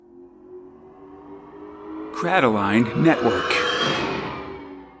Crataline Network.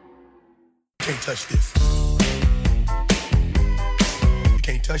 You can't touch this. You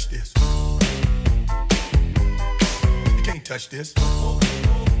can't touch this. You can't touch this. You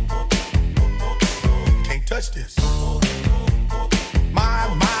can't touch this. My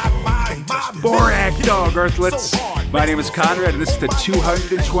Borak Dog Earthlets. My name is Conrad, and this is the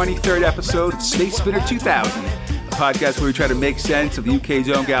 223rd episode of Space Spinner 2000, a podcast where we try to make sense of the UK's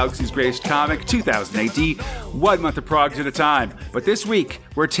own galaxy's greatest comic, 2000 AD, 1 month of progs at a time. But this week,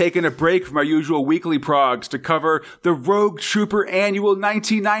 we're taking a break from our usual weekly progs to cover the Rogue Trooper Annual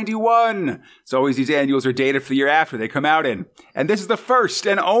 1991. As always, these annuals are dated for the year after they come out in. And this is the first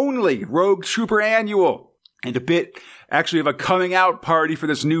and only Rogue Trooper Annual. And a bit, actually, of a coming out party for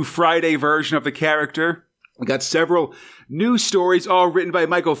this new Friday version of the character. We got several news stories, all written by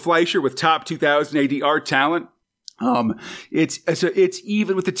Michael Fleischer with top 2000 AD art talent. It's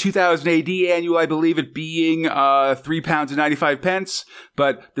even with the 2000 AD annual, I believe it being £3.95.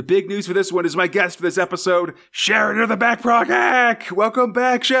 But the big news for this one is my guest for this episode, Sheridan of the Back Prog Hack. Welcome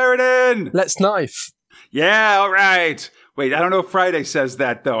back, Sheridan. Let's knife. Yeah, all right. Wait, I don't know if Friday says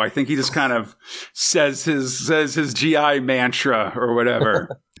that though. I think he just kind of says his GI mantra or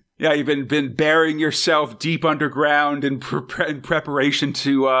whatever. Yeah, you've been burying yourself deep underground in preparation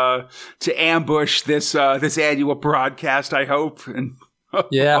to ambush this annual broadcast, I hope, and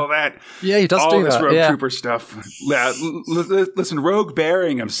all that. Yeah, he does all do this that. Rogue Trooper stuff. Yeah, listen, Rogue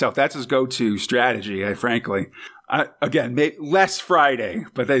burying himself, that's his go-to strategy, frankly. Again, less Friday,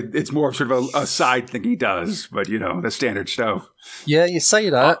 but it's more of sort of a side thing he does, but, you know, the standard stuff. Yeah, you say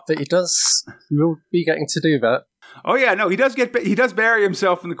that, but he will be getting to do that. Oh yeah, no, he does bury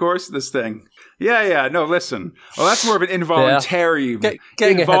himself in the course of this thing. Yeah, no, listen. Oh, that's more of an involuntary,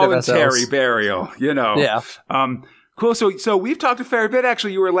 burial, you know. Yeah. Cool. So we've talked a fair bit.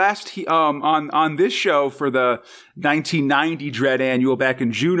 Actually, you were last on this show for the 1990 Dread Annual back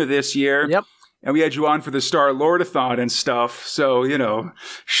in June of this year. Yep. And we had you on for the Star-Lord-a-thon and stuff. So, you know,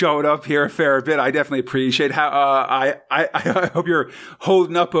 showed up here a fair bit. I definitely appreciate how, I hope you're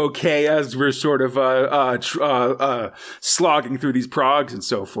holding up okay as we're sort of, slogging through these progs and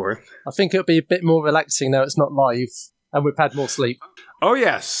so forth. I think it'll be a bit more relaxing now it's not live and we've had more sleep. Oh,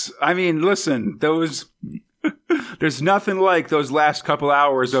 yes. I mean, listen, there's nothing like those last couple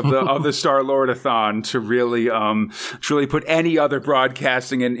hours of the Star-Lord-a-thon to really put any other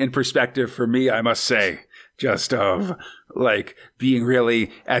broadcasting in perspective for me, I must say. Just of like being really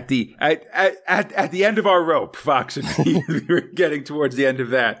at the end of our rope, Fox and me. We were getting towards the end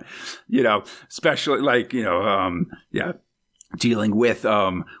of that, you know, especially like, you know, dealing with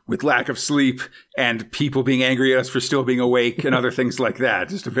lack of sleep and people being angry at us for still being awake and other things like that.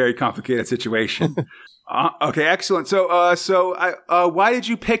 Just a very complicated situation. Okay, excellent. So why did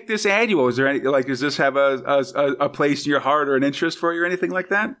you pick this annual? Is there any, like, does this have a place in your heart or an interest for you or anything like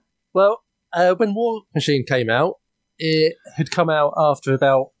that? Well, when War Machine came out, it had come out after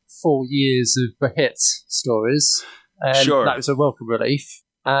about 4 years of the hit stories. And sure. That was a welcome relief.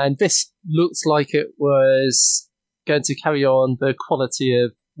 And this looks like it was going to carry on the quality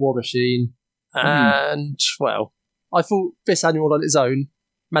of War Machine. And, well, I thought this annual on its own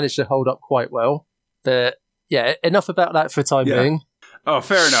managed to hold up quite well. But, yeah, enough about that for the time being. Oh,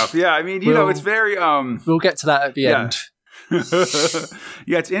 fair enough. Yeah, I mean, you know, it's very... We'll get to that at the end.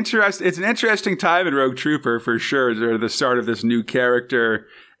 Yeah, it's interesting. It's an interesting time in Rogue Trooper, for sure. They're the start of this new character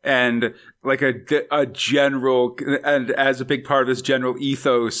and like a general, and as a big part of this general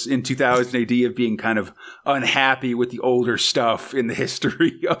ethos in 2000 AD of being kind of unhappy with the older stuff in the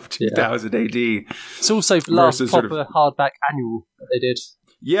history of 2000 AD. It's also the last proper hardback annual that they did.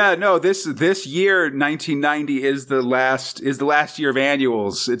 Yeah, no, this year, 1990 is the last year of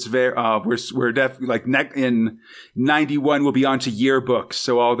annuals. It's very, we're definitely like in 91 we'll be on to yearbooks.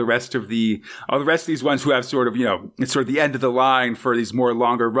 So all the rest of these ones who have sort of, you know, it's sort of the end of the line for these more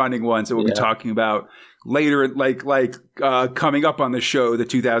longer running ones that we'll be talking about later, like coming up on the show, the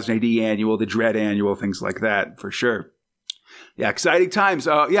 2000 AD annual, the Dread annual, things like that for sure. Yeah, exciting times.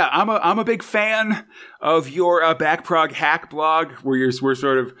 I'm a big fan of your Back Prog Hack blog, where we're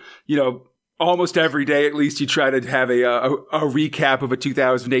sort of, you know, almost every day at least you try to have a recap of a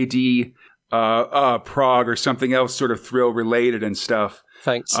 2000 AD prog or something else sort of thrill related and stuff.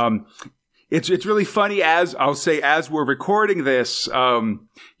 Thanks. It's really funny as we're recording this,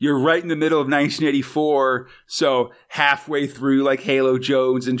 you're right in the middle of 1984. So halfway through like Halo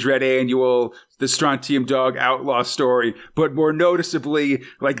Jones and Dread Annual, the Strontium Dog Outlaw story, but more noticeably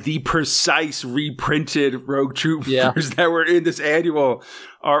like the precise reprinted Rogue Troopers that were in this annual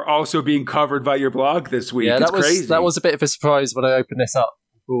are also being covered by your blog this week. Yeah, it's crazy. That was a bit of a surprise when I opened this up.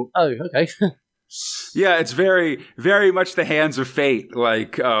 I thought, oh, okay. Yeah, it's very, very much the hands of fate.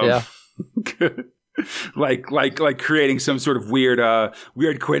 Like, like creating some sort of weird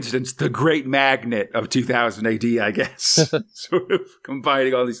coincidence. The great magnet of 2000 AD, I guess. Sort of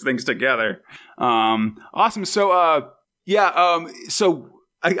combining all these things together. Awesome. So, so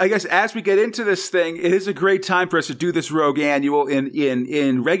I guess as we get into this thing, it is a great time for us to do this Rogue Annual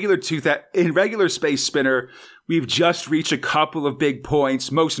in regular Space Spinner. We've just reached a couple of big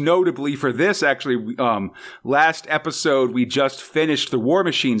points, most notably for this, actually, last episode, we just finished the War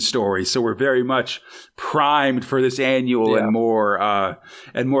Machine story. So we're very much primed for this annual and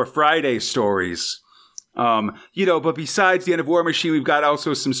more Friday stories. But besides the end of War Machine, we've got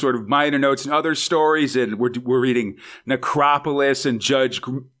also some sort of minor notes and other stories, and we're reading Necropolis and Judge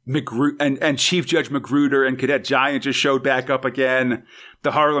and Chief Judge Magruder and Cadet Giant just showed back up again.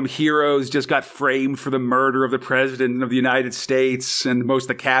 The Harlem Heroes just got framed for the murder of the President of the United States and most of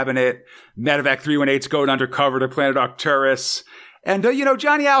the cabinet. Medevac 318's going undercover to planet Arcturus. And,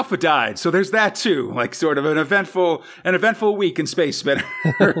 Johnny Alpha died. So there's that too. Like sort of an eventful week in Space Spinner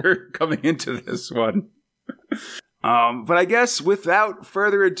coming into this one. But I guess without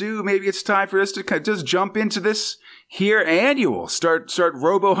further ado, maybe it's time for us to just jump into this here annual. Start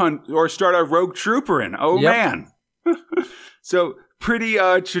Robo Hunt or start our Rogue Trooperin'. Man. So pretty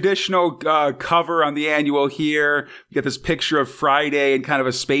traditional cover on the annual here. You get this picture of Friday in kind of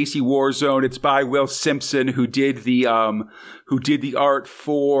a spacey war zone. It's by Will Simpson, who did the art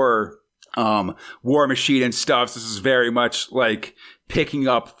for War Machine and stuff. So this is very much like picking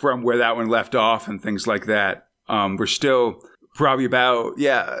up from where that one left off and things like that. We're still probably about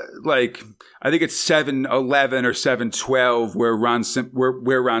I think it's 711 or 712 where Ron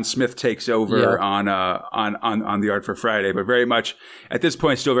Smith takes over on the art for Friday, but very much at this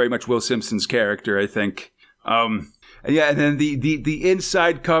point still very much Will Simpson's character, I think. And then the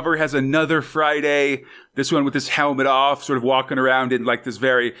inside cover has another Friday. This one with his helmet off, sort of walking around in like this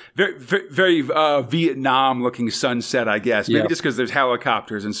very, very, very, very Vietnam looking sunset, I guess. Maybe just because there's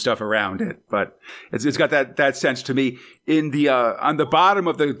helicopters and stuff around it, but it's got that sense to me. In the on the bottom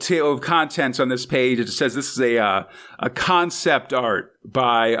of the table of contents on this page, it says this is a concept art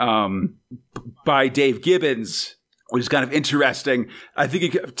by Dave Gibbons, which is kind of interesting. I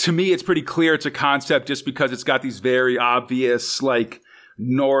think to me, it's pretty clear it's a concept just because it's got these very obvious, like,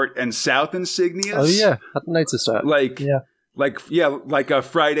 North and South insignias. Oh, yeah. I hadn't noticed that. Like a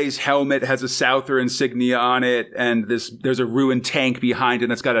Friday's helmet has a Souther insignia on it, and there's a ruined tank behind it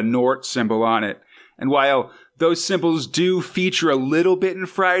that's got a North symbol on it. And while those symbols do feature a little bit in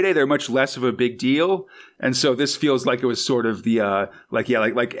Friday, they're much less of a big deal. And so this feels like it was sort of the, like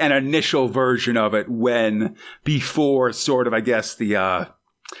an initial version of it before sort of, I guess, the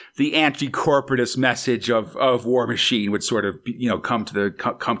anti-corporatist message of War Machine would sort of, come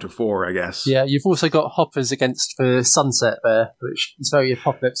to fore, I guess. Yeah, you've also got Hoppers against the sunset there, which is very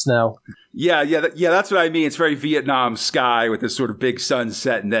Apocalypse Now. Yeah, that's what I mean. It's very Vietnam sky with this sort of big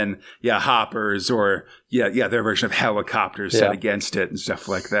sunset, and then Hoppers or their version of helicopters set against it and stuff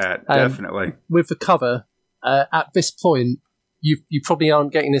like that. Definitely. With the cover, at this point, you probably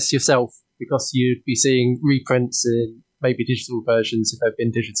aren't getting this yourself because you'd be seeing reprints in maybe digital versions if they've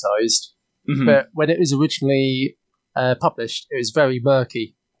been digitized. Mm-hmm. But when it was originally published, it was very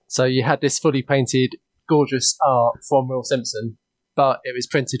murky. So you had this fully painted, gorgeous art from Will Simpson, but it was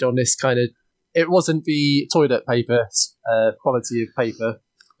printed on this kind of... It wasn't the toilet paper quality of paper,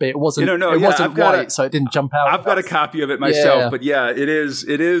 but it wasn't, wasn't white, so it didn't jump out. I've got a copy of it myself, but it is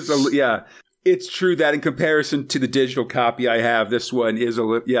It's true that in comparison to the digital copy I have, this one is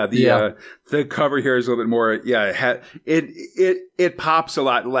the cover here is a little bit more, it pops a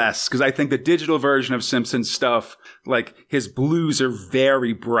lot less, because I think the digital version of Simpson's stuff, like his blues are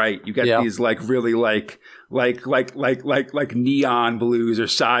very bright. You get these like really like neon blues or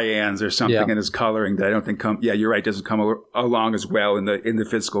cyans or something in his coloring that I don't think you're right, doesn't come along as well in the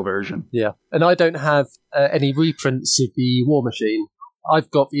physical version. Yeah. And I don't have any reprints of the War Machine.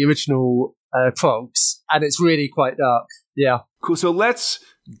 I've got the original progs, and it's really quite dark. Yeah. Cool. So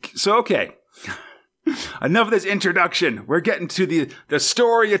okay. Enough of this introduction. We're getting to the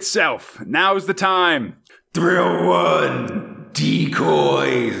story itself. Now's the time. Thrill 1,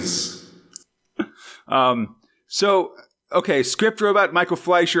 decoys. Script robot Michael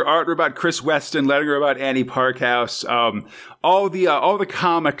Fleischer, art robot Chris Weston, lettering robot Annie Parkhouse. All the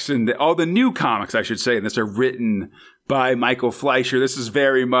comics and all the new comics, I should say, in this are written by Michael Fleischer. This is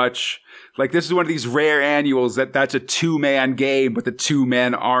very much like, this is one of these rare annuals that's a 2-man game, but the 2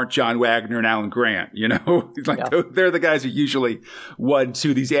 men aren't John Wagner and Alan Grant, they're the guys who usually won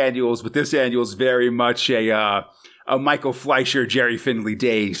to these annuals, but this annual is very much a a Michael Fleischer, Jerry Finley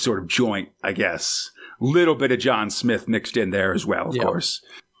Day sort of joint, I guess. Little bit of John Smith mixed in there as well, of course.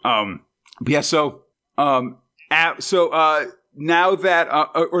 But yeah, now that,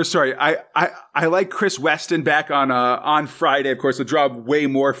 I like Chris Weston back on Friday. Of course, they'll draw way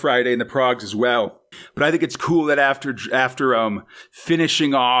more Friday in the Progs as well. But I think it's cool that after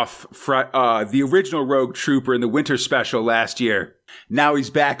finishing off the original Rogue Trooper in the winter special last year, now he's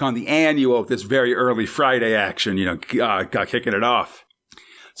back on the annual with this very early Friday action, kicking it off.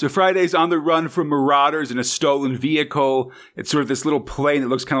 So Friday's on the run from marauders in a stolen vehicle. It's sort of this little plane that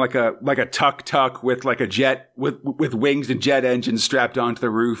looks kind of like a tuk-tuk with like a jet with wings and jet engines strapped onto the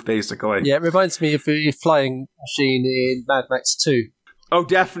roof, basically. Yeah, it reminds me of the flying machine in Mad Max 2. Oh,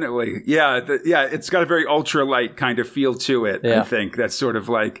 definitely. Yeah. It's got a very ultralight kind of feel to it. Yeah. I think that's sort of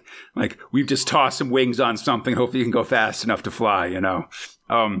like we've just tossed some wings on something. Hopefully you can go fast enough to fly,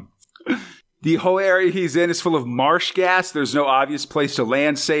 The whole area he's in is full of marsh gas. There's no obvious place to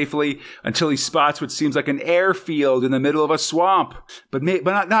land safely until he spots what seems like an airfield in the middle of a swamp. But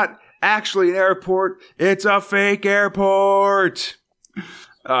not actually an airport. It's a fake airport.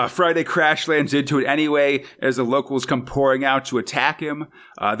 Friday crash lands into it anyway as the locals come pouring out to attack him.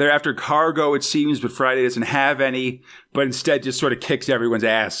 They're after cargo, it seems, but Friday doesn't have any, but instead just sort of kicks everyone's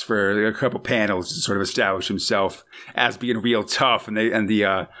ass for a couple panels to sort of establish himself as being real tough, and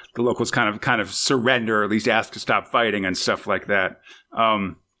the locals kind of surrender, or at least ask to stop fighting and stuff like that.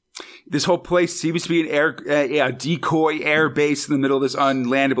 This whole place seems to be a decoy air base in the middle of this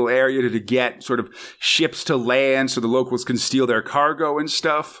unlandable area to get sort of ships to land so the locals can steal their cargo and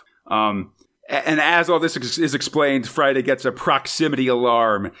stuff. And as all this is explained, Friday gets a proximity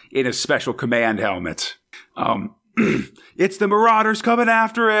alarm in his special command helmet. It's the Marauders coming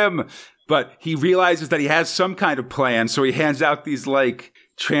after him! But he realizes that he has some kind of plan, so he hands out these,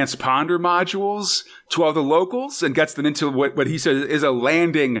 transponder modules to all the locals and gets them into what he says is a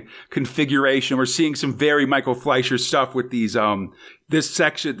landing configuration. We're seeing some very Michael Fleischer stuff with these,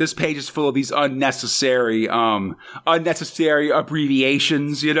 this page is full of these unnecessary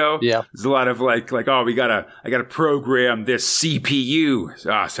abbreviations, Yeah. There's a lot of I gotta program this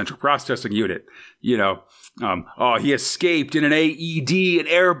CPU, central processing unit, he escaped in an AED, an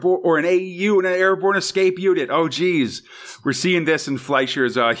AU, an airborne escape unit. Oh, geez. We're seeing this in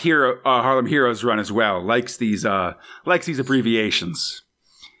Fleischer's Harlem Heroes run as well. Likes these abbreviations.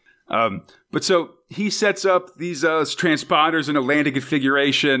 But so he sets up these transponders in a landing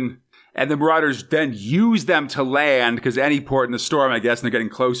configuration, and the Marauders then use them to land, because any port in the storm, I guess, and they're getting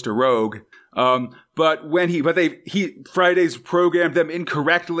close to Rogue. But Friday's programmed them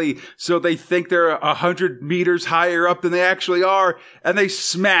incorrectly, so they think they're 100 meters higher up than they actually are, and they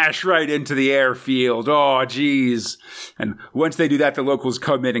smash right into the airfield. Oh, geez. And once they do that, the locals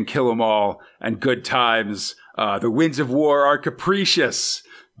come in and kill them all, and good times. The winds of war are capricious,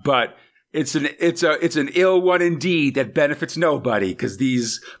 but it's an ill one indeed that benefits nobody, because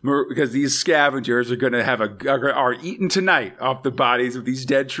these scavengers are going to are eaten tonight off the bodies of these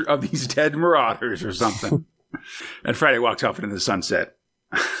dead marauders or something. And Friday walks off into the sunset.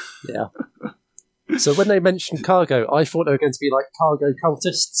 Yeah. So when they mentioned cargo, I thought they were going to be like cargo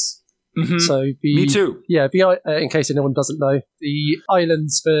cultists. Mm-hmm. So me too. Yeah. In case anyone doesn't know, the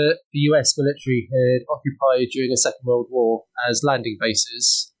islands the US military had occupied during the Second World War as landing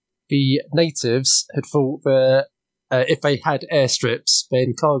bases. The natives had thought that if they had airstrips,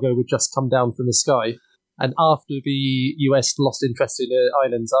 then cargo would just come down from the sky. And after the US lost interest in the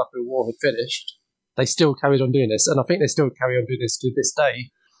islands after the war had finished, they still carried on doing this. And I think they still carry on doing this to this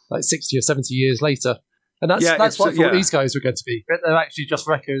day, 60 or 70 years later. And that's what I thought these guys were going to be. But they're actually just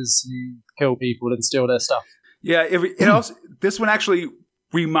wreckers who kill people and steal their stuff. Yeah, it also, this one actually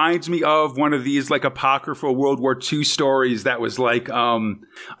reminds me of one of these apocryphal World War II stories that was I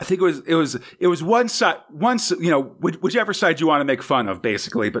think it was one side, whichever side you want to make fun of,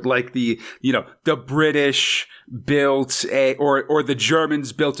 basically, but the British built or the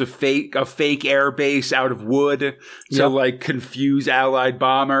Germans built a fake air base out of wood to confuse Allied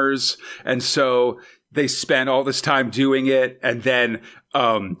bombers, and so they spent all this time doing it, and then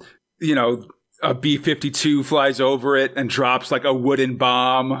a B-52 flies over it and drops a wooden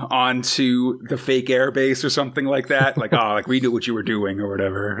bomb onto the fake airbase or something like that. We knew what you were doing or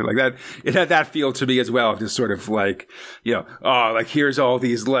whatever. That. It had that feel to me as well. Just sort of here's all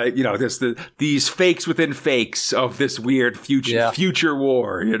these these fakes within fakes of this weird future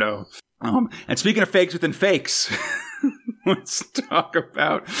war, And speaking of fakes within fakes, let's talk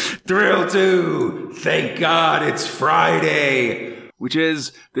about Thrill 2. Thank God it's Friday. Which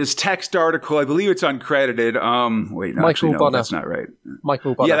is this text article. I believe it's uncredited. Michael Bonner. That's not right.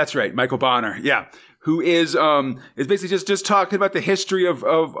 Michael Bonner. Yeah, that's right. Michael Bonner. Yeah. who is basically just talking about the history of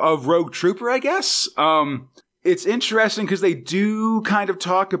Rogue Trooper, I guess. It's interesting because they do kind of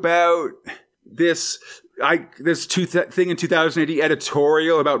talk about this thing in 2000 AD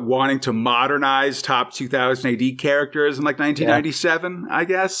editorial about wanting to modernize top 2000 AD characters in like 1997, I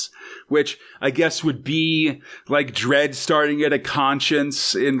guess, which I guess would be like Dredd starting at a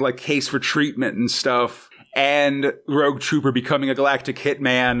conscience in like Case for Treatment and stuff, and Rogue Trooper becoming a galactic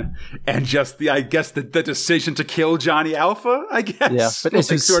hitman, and just the decision to kill Johnny Alpha, I guess. Yeah, but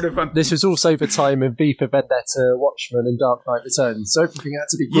this like this was also the time of V for Vendetta, Watchmen, and Dark Knight Returns, so everything had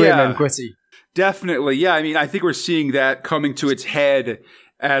to be grim and gritty. Definitely, yeah. I mean, I think we're seeing that coming to its head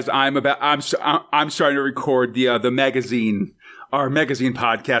as I'm starting to record the magazine, our magazine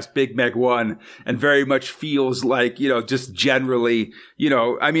podcast, Big Meg One, and very much feels like, just generally,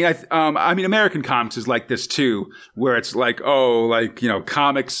 I mean, American comics is like this too, where it's like,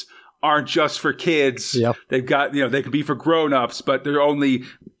 comics aren't just for kids. Yep. They've got, they can be for grown-ups, but they're only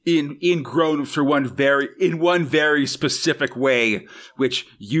in grown-ups for one very specific way, which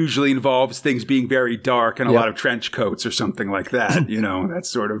usually involves things being very dark and a lot of trench coats or something like that. That's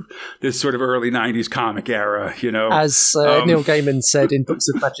sort of this sort of early 90s comic era, As Neil Gaiman said in Books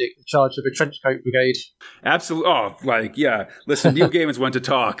of Magic, the charge of a trench coat brigade. Absolutely. Oh, listen, Neil Gaiman's one to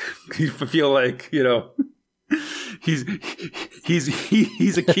talk. You feel like, he's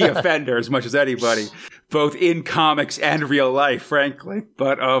a key offender as much as anybody, both in comics and real life, frankly.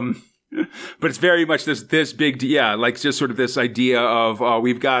 But it's very much this big, just sort of this idea of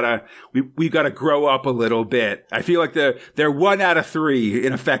we've got to grow up a little bit. I feel like they're 1 out of 3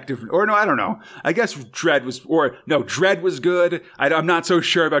 ineffective, or no, I don't know. I guess Dredd was good. I'm not so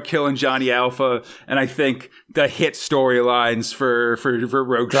sure about killing Johnny Alpha, and I think the hit storylines for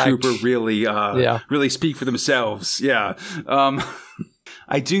Rogue Trooper really speak for themselves. Yeah.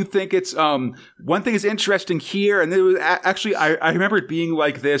 I do think it's, one thing is interesting here, and it was actually, I remember it being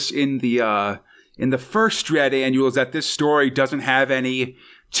like this in the first Dredd annuals, that this story doesn't have any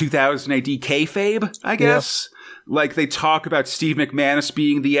 2000 AD kayfabe, I guess. Yeah. Like, they talk about Steve McManus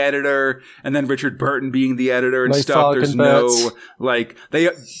being the editor, and then Richard Burton being the editor and stuff. There's no, they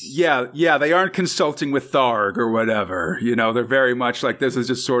aren't consulting with Tharg or whatever. They're very much like, this is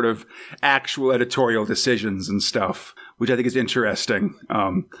just sort of actual editorial decisions and stuff, which I think is interesting.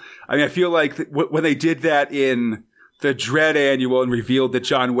 I feel like when they did that in the Dredd annual and revealed that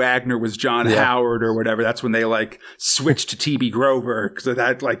John Wagner was John Howard or whatever, that's when they switched to T.B. Grover, because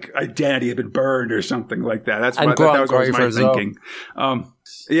that identity had been burned or something like that. That was always my thinking. Well.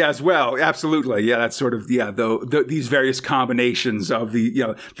 Yeah, as well. Absolutely. Yeah, that's sort of, these various combinations of they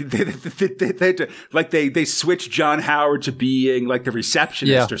switched John Howard to being like the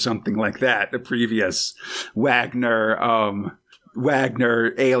receptionist or something like that. The previous Wagner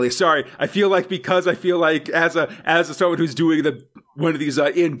alias. Sorry, I feel like as someone who's doing one of these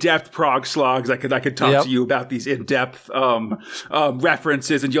in-depth prog slogs, I could talk to you about these in-depth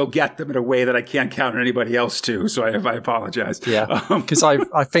references, and you'll get them in a way that I can't count on anybody else to. So I apologize. Yeah, because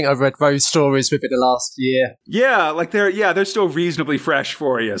I think I've read those stories within the last year. Yeah, they're still reasonably fresh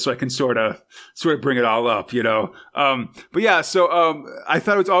for you, so I can sort of bring it all up, But yeah, so I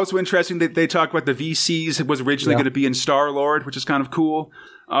thought it was also interesting that they talk about the VCs. It was originally going to be in Star-Lord, which is kind of cool.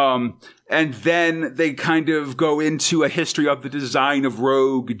 And then they kind of go into a history of the design of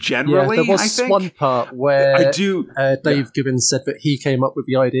Rogue generally. Yeah, there was one part where Dave Gibbons said that he came up with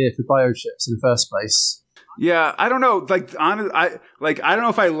the idea for biochips in the first place. Yeah, I don't know. I don't know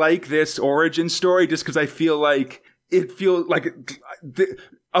if I like this origin story, just because I feel like it feels like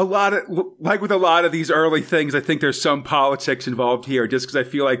a lot of, with a lot of these early things, I think there's some politics involved here, just because I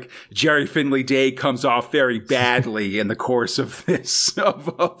feel like Jerry Finley Day comes off very badly in the course of this,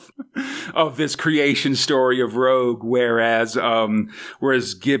 of this creation story of Rogue, whereas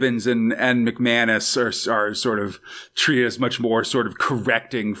Gibbons and McManus are sort of treated as much more sort of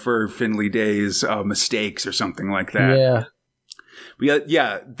correcting for Finley Day's mistakes or something like that. Yeah. But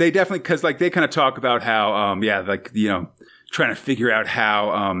yeah, they definitely, because they kind of talk about how, trying to figure out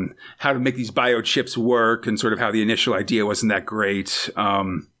how to make these biochips work, and sort of how the initial idea wasn't that great.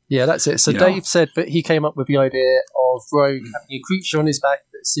 Yeah, that's it. So Dave said that he came up with the idea of Rogue having a creature on his back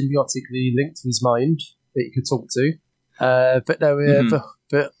that's symbiotically linked to his mind that he could talk to. But there were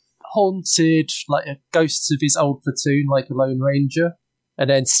the haunted, ghosts of his old platoon, like a Lone Ranger. And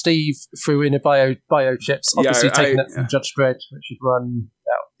then Steve threw in a biochips, obviously taking it from Judge Dredd, which he'd run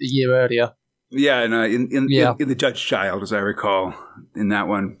about a year earlier. Yeah, and Yeah. in the Judge Child, as I recall, in that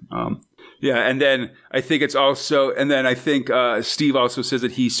one. Yeah, and then I think it's also, and then I think Steve also says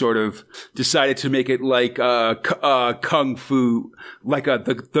that he sort of decided to make it like kung fu, like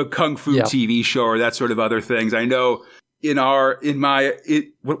the kung fu TV show or that sort of other things. I know when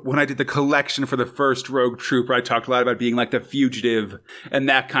I did the collection for the first Rogue Trooper, I talked a lot about being like the fugitive and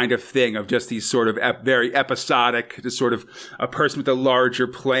that kind of thing, of just these sort of very episodic, just sort of a person with a larger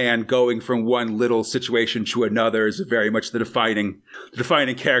plan going from one little situation to another is very much the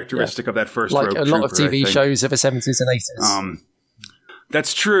defining characteristic of that first Rogue Trooper. Like a lot of TV shows of the 70s and 80s.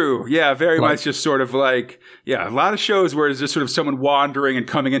 That's true. Yeah, very much just sort of like, a lot of shows where it's just sort of someone wandering and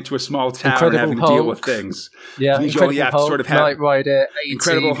coming into a small town Incredible and having to deal with things. Yeah, you Incredible only have Hulk, to sort of have Knight Rider,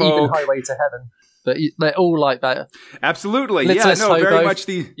 Incredible even Hulk. Highway to Heaven. But they're all like that. Absolutely. Let's Yeah, no, Hobo. very much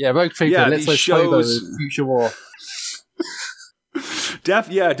the... Yeah, Rogue Trooper, yeah, Let's these Hobo, shows... Future War.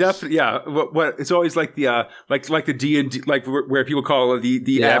 Definitely. Yeah. What it's always like the like the D&D, like where people call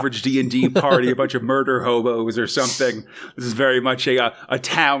the average D&D party a bunch of murder hobos or something. This is very much a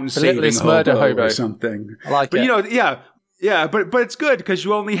town saving murder hobo or something. I like it. But yeah, but it's good because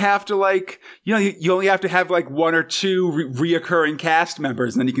you only have to you only have to have like one or two reoccurring cast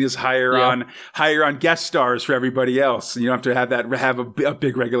members, and then you can just hire on guest stars for everybody else. And you don't have to have a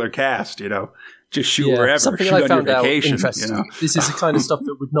big regular cast, Just shoot wherever. Something shoot I on found your out vacation. interesting. This is the kind of stuff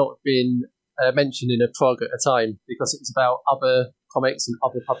that would not have been mentioned in a prog at a time because it was about other comics and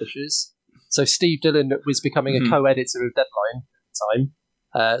other publishers. So Steve Dillon was becoming a co-editor of Deadline at the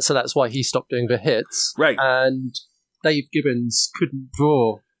time, so that's why he stopped doing the hits. Right. And Dave Gibbons couldn't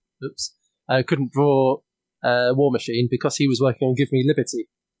draw War Machine because he was working on Give Me Liberty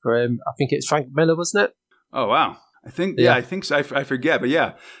for I think it's Frank Miller, wasn't it? Oh wow. I think so. I forget, but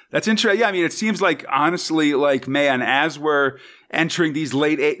yeah, that's interesting. Yeah, I mean, it seems like, honestly, like, man, as we're entering these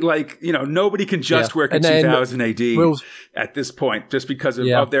late, nobody can just work in 2000 AD at this point, just because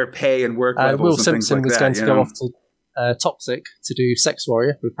of their pay and work levels Will and Simpson things like was that. going to go off to Toxic to do Sex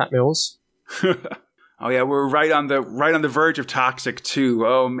Warrior with Pat Mills. Oh yeah, we're right on the verge of Toxic too.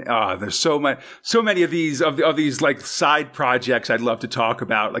 There's so many of these like side projects I'd love to talk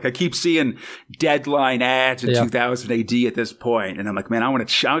about. Like I keep seeing Deadline ads in 2000 AD at this point, and I'm like, man, I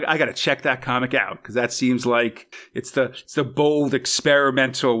got to check that comic out because that seems like it's the bold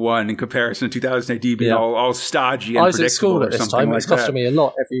experimental one in comparison to 2000 AD being all stodgy and I was predictable at school at or this something time. like It's costing me a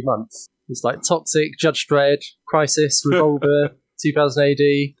lot every month. It's like Toxic, Judge Dredd, Crisis, Revolver, 2000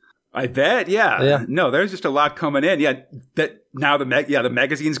 AD. I bet, yeah. No, there's just a lot coming in. Yeah, that now the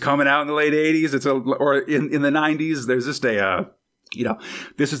magazine's coming out in the late 80s. Or in the 90s. There's just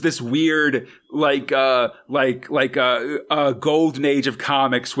this is this weird a golden age of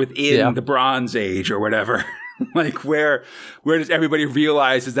comics within the Bronze Age or whatever. Like where does everybody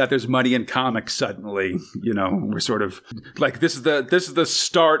realizes that there's money in comics suddenly? We're sort of like this is the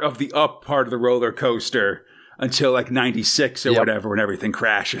start of the up part of the roller coaster. Until like 96 or whatever, when everything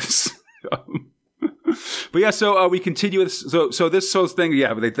crashes. But yeah, so we continue with so this whole thing.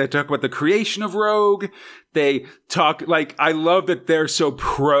 Yeah, they talk about the creation of Rogue. They talk like I love that they're so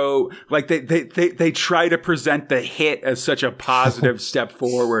pro. Like they try to present the hit as such a positive step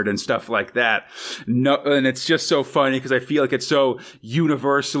forward and stuff like that. No, and it's just so funny because I feel like it's so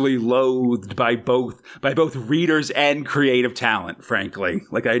universally loathed by both readers and creative talent. Frankly,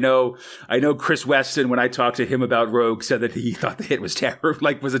 like I know Chris Weston, when I talked to him about Rogue, said that he thought the hit was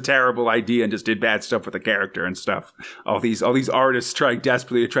was a terrible idea and just did bad stuff with the character and stuff. All these artists trying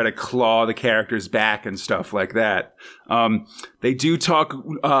desperately to claw the characters back and stuff like that. They do talk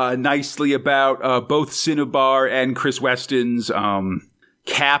nicely about both Cinnabar and Chris Weston's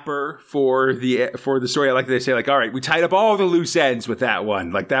capper for the story. I like that they say, like, all right, we tied up all the loose ends with that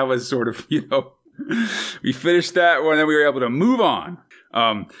one. Like that was sort of, we finished that one and we were able to move on.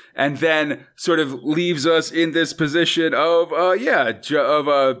 And then sort of leaves us in this position of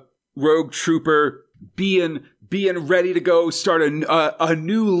a Rogue Trooper being ready to go start a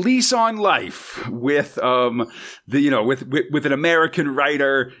new lease on life with with an American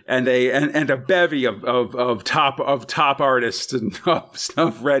writer and a bevy of top artists and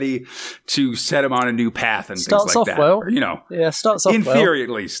stuff ready to set him on a new path and starts things like off that. Well. Starts off in well. theory at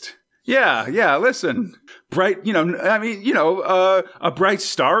least. Yeah. Listen, bright. A bright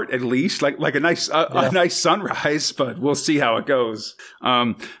start at least, like a nice sunrise. But we'll see how it goes.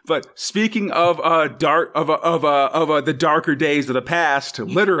 But speaking of the darker days of the past,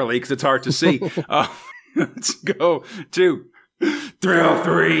 literally, because it's hard to see. Let's go to Thrill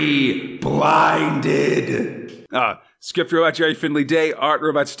 3: Blinded. Script robot Jerry Finley Day, art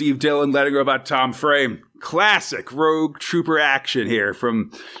robot Steve Dillon, lettering robot Tom Frame. classic Rogue Trooper action here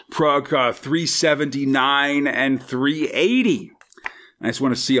from Prog 379 and 380. I just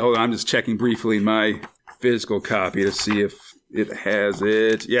want to see, hold on, I'm just checking briefly my physical copy to see if it has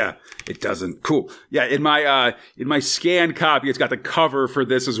it. Yeah, it doesn't. Cool. Yeah, in my scanned copy, it's got the cover for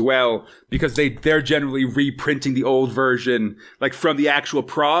this as well, because they're generally reprinting the old version, like from the actual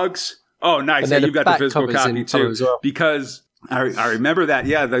progs. Oh, nice. Yeah, you've got the physical copy too. Well. Because I remember that.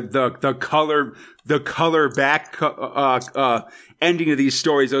 Yeah, the color back ending of these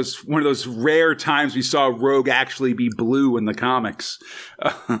stories. That was one of those rare times we saw Rogue actually be blue in the comics.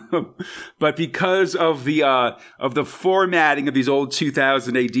 But because of the formatting of these old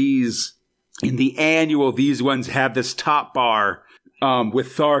 2000 ADs in the annual, these ones have this top bar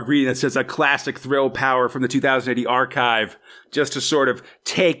with Thar Green that says a classic thrill power from the 2080 archive, just to sort of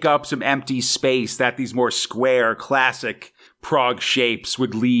take up some empty space that these more square classic Prog shapes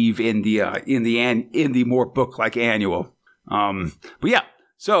would leave in the more book-like annual. But yeah,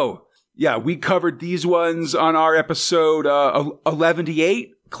 so yeah, we covered these ones on our episode 11-8.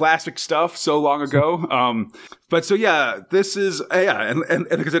 Classic stuff so long ago. But so yeah, this is and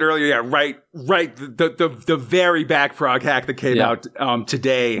like I said earlier, yeah, right. The very back Prog hack that came out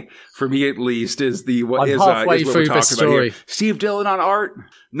today, for me at least, is what we're talking about here. Steve Dillon on art.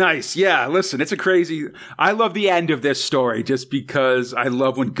 Nice. Yeah, listen, it's a crazy. I love the end of this story just because I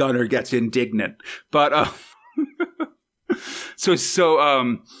love when Gunnar gets indignant. But So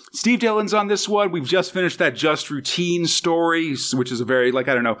Steve Dillon's on this one. We've just finished that Just Routine story, which is a very, I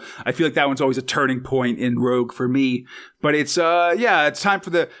don't know. I feel like that one's always a turning point in Rogue for me. But it's time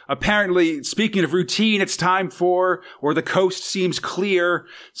for apparently, speaking of routine, it's time for, or the coast seems clear.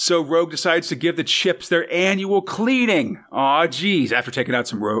 So Rogue decides to give the chips their annual cleaning. Aw, geez. After taking out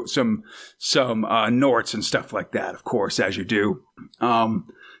some Norts and stuff like that, of course, as you do.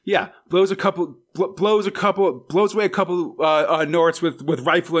 Yeah, blows away a couple Norts with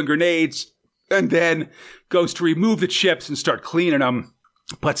rifle and grenades, and then goes to remove the chips and start cleaning them.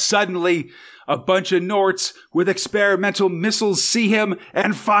 But suddenly, a bunch of Norts with experimental missiles see him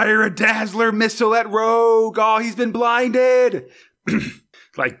and fire a Dazzler missile at Rogue. Oh, he's been blinded.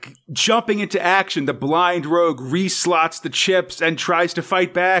 Jumping into action, the blind Rogue reslots the chips and tries to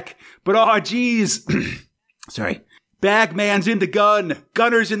fight back. But oh, geez. Sorry. Bagman's in the gun,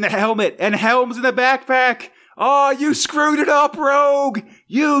 Gunner's in the helmet, and Helm's in the backpack. Oh, you screwed it up, Rogue!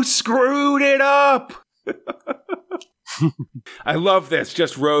 You screwed it up! I love this.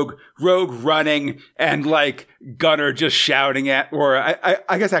 Just Rogue running and Gunner just shouting or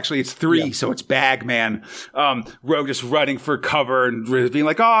I guess actually it's 3, so it's Bagman. Rogue just running for cover and being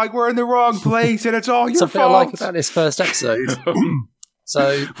like, oh, we're in the wrong place and it's all your fault. Something I like about this first episode.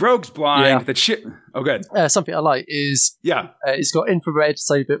 So Rogue's blind. The shit. Oh, good. Something I like is it's got infrared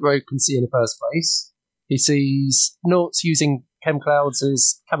so that Rogue can see in the first place. He sees Norts using chem clouds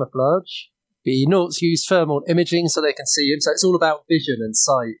as camouflage. The Norts use thermal imaging so they can see him. So it's all about vision and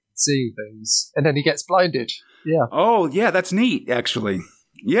sight, seeing things. And then he gets blinded. Yeah. Oh, yeah, that's neat. Actually,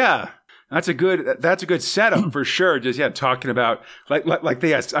 yeah. That's a good setup for sure. Just talking about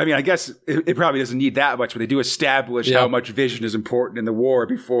this. I mean, I guess it probably doesn't need that much, but they do establish how much vision is important in the war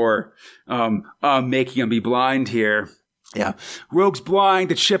before making him be blind here. Yeah, Rogue's blind.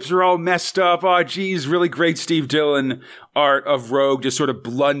 The chips are all messed up. Oh, geez, really great Steve Dillon art of Rogue just sort of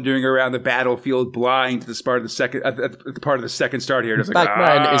blundering around the battlefield blind. This part of the second start here. Just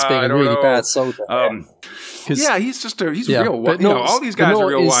Bagman is being a really bad soldier. He's real. All these guys are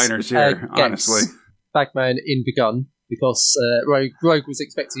real whiners here. Honestly, Bagman in the gun because Rogue was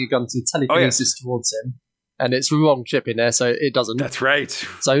expecting a gun to telekinesis towards him, and it's the wrong chip in there, so it doesn't. That's right.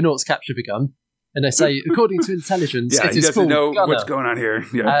 So Norts capture the gun. And they say, according to intelligence, it is he doesn't know Gunner. What's going on here.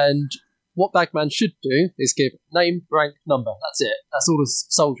 Yeah. And what Bagman should do is give name, rank, number. That's it. That's all a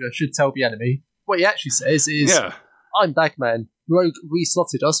soldier should tell the enemy. What he actually says is, I'm Bagman. Rogue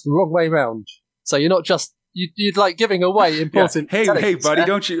reslotted us the wrong way round. So you're not just... You'd like giving away important... Hey, buddy,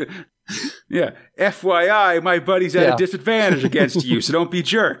 don't you... Yeah. FYI, my buddy's at a disadvantage against you, so don't be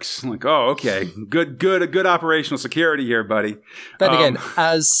jerks. I'm like, oh, okay. Good operational security here, buddy. Then again,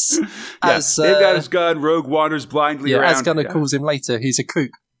 as they've got his gun, Rogue wanders blindly around. As Gunner calls him later, he's a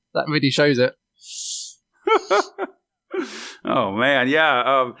kook. That really shows it. Oh man,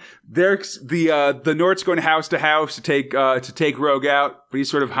 yeah. There's the Nort's going house to house to take Rogue out, but he's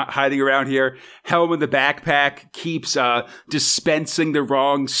sort of hiding around here. Helm in the backpack keeps dispensing the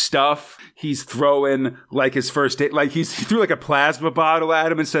wrong stuff. He's throwing his first aid, he threw a plasma bottle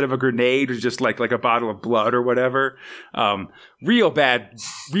at him instead of a grenade, or just like a bottle of blood or whatever. Real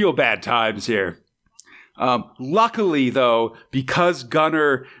bad times here. Luckily, though, because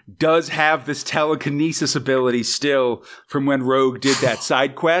Gunner does have this telekinesis ability still from when Rogue did that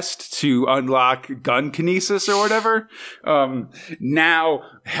side quest to unlock gun kinesis or whatever. Now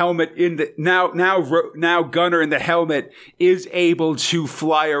Gunner in the helmet is able to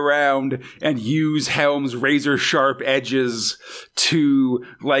fly around and use Helm's razor sharp edges to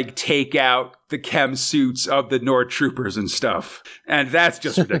like take out the chem suits of the Nord troopers and stuff. And that's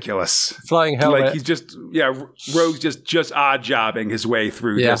just ridiculous. Flying helmet. Like he's just, Rogue's just odd jobbing his way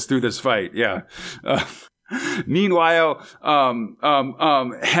through this fight. Yeah. Meanwhile,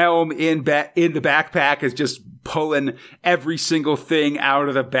 Helm in the backpack is just pulling every single thing out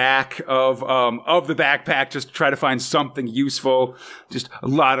of the back of the backpack just to try to find something useful. Just a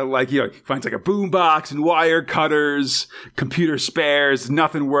lot of finds like a boombox and wire cutters, computer spares,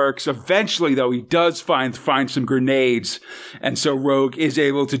 nothing works. Eventually though, he does find some grenades. And so Rogue is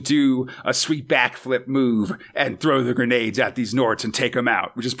able to do a sweet backflip move and throw the grenades at these Norts and take them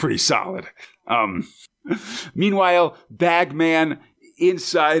out, which is pretty solid. Meanwhile, Bagman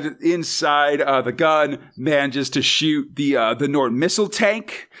inside the gun manages to shoot the Nord missile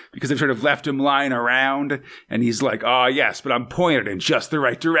tank because they've sort of left him lying around, and he's like, "Oh yes, but I'm pointed in just the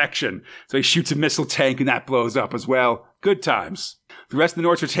right direction." So he shoots a missile tank, and that blows up as well. Good times. The rest of the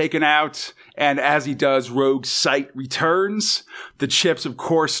Norts are taken out, and as he does, Rogue's sight returns. The chips, of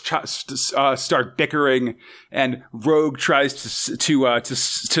course, start bickering, and Rogue tries to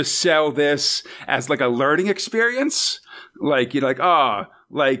sell this as like a learning experience. Like you're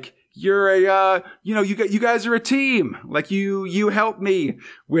like, you're a you guys are a team. Like you helped me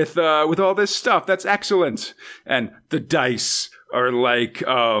with all this stuff. That's excellent. And the dice are like,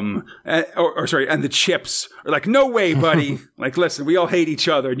 and the chips are like, no way, buddy. Like, listen, we all hate each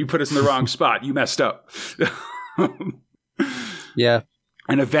other and you put us in the wrong spot. You messed up. Yeah.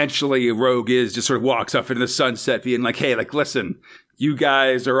 And eventually Rogue just sort of walks off into the sunset being like, hey, like, listen, you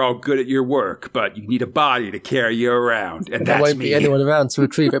guys are all good at your work, but you need a body to carry you around. And that's me. There won't be anyone around to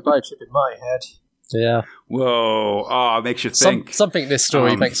retrieve a biochip in my head. Yeah. Whoa. Oh, makes you think. Something this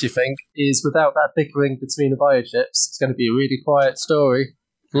story makes you think is without that bickering between the biochips, it's going to be a really quiet story.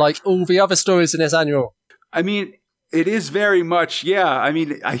 Like all the other stories in this annual. I mean, it is very much, yeah. I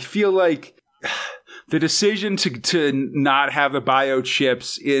mean, I feel like the decision to not have the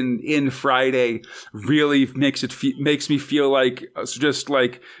biochips in Friday really makes me feel like just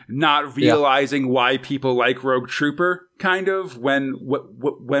like not realizing why people like Rogue Trooper kind of when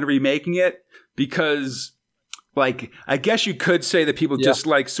remaking it, because like I guess you could say that people just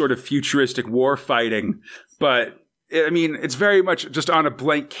like sort of futuristic war fighting, but I mean, it's very much just on a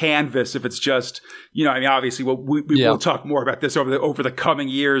blank canvas. If it's just, I mean, obviously, we will talk more about this over the coming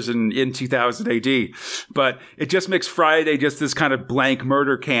years in 2000 AD. But it just makes Friday just this kind of blank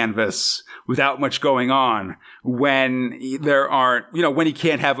murder canvas without much going on. When there aren't, when he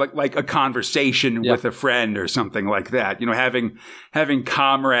can't have like a conversation with a friend or something like that. Having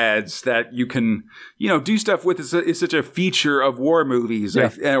comrades that you can, do stuff with is such a feature of war movies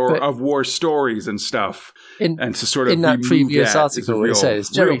of war stories and stuff. And to sort of in that previous article, it says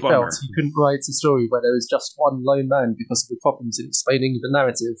Jerry felt he couldn't write a story where there was just one lone man because of the problems in explaining the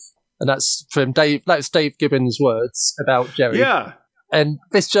narrative, and that's from Dave. That's Dave Gibbons' words about Jerry. Yeah, and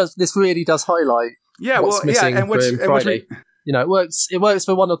this really does highlight what's missing from Friday. It works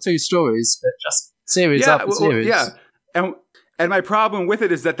for one or two stories, but just series after series. Yeah, and my problem with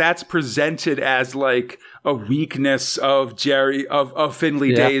it is that that's presented as like a weakness of Jerry of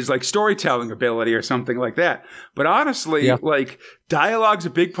Finley Day's like storytelling ability or something like that. But honestly, like dialogue's a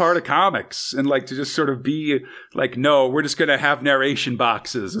big part of comics, and like to just sort of be like, no, we're just gonna have narration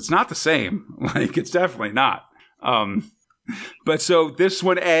boxes. It's not the same. Like it's definitely not. But so this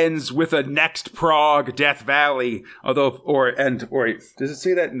one ends with a next prog Death Valley, or does it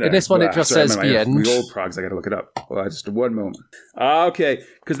say that? No. In this one, it just says the end. The old progs, I got to look it up. Well, just one moment. Okay,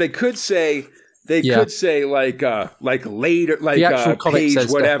 because they could say like later, like the actual page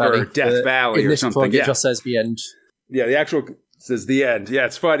whatever Death Valley or something. Prog, it just says the end. Yeah, the actual says the end. Yeah,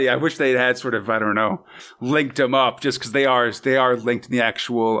 it's funny. I wish they had sort of, I don't know, linked them up just because they are linked in the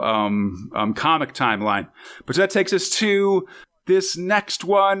actual comic timeline. But that takes us to this next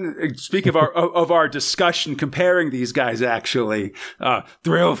one. Speaking of our discussion comparing these guys, actually,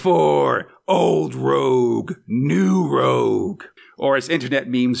 Thrill 4, Old Rogue, New Rogue, or as internet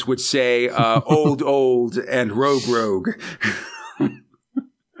memes would say, old and Rogue.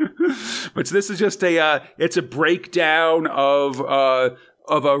 But so this is just it's a breakdown of a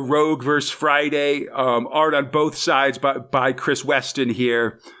Rogue versus Friday, art on both sides by Chris Weston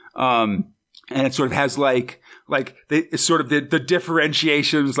here. And it sort of has like like it's sort of the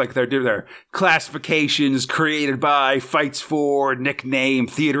differentiations, like their classifications created by, fights for, nickname,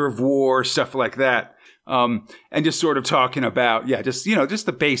 theater of war, stuff like that. And just sort of talking about, just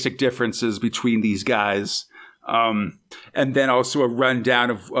the basic differences between these guys. And then also a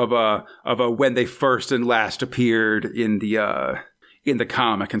rundown of when they first and last appeared in the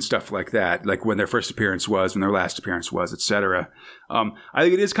comic and stuff like that, like when their first appearance was, when their last appearance was, etc. I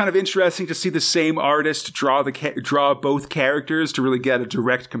think it is kind of interesting to see the same artist draw both characters to really get a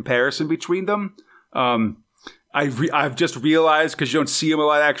direct comparison between them. I've just realized, because you don't see him a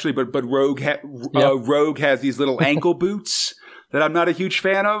lot actually, but Rogue Rogue has these little ankle boots that I'm not a huge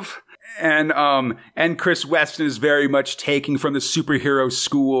fan of. And Chris Weston is very much taking from the superhero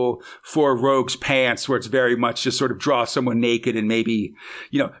school for Rogue's pants, where it's very much just sort of draw someone naked and maybe,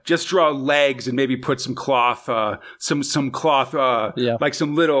 just draw legs and maybe put some cloth, like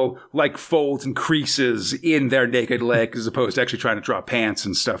some little like folds and creases in their naked leg, as opposed to actually trying to draw pants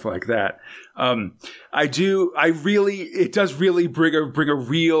and stuff like that. It does really bring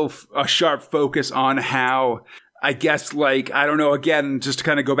a sharp focus on how, I guess, like, I don't know, again, just to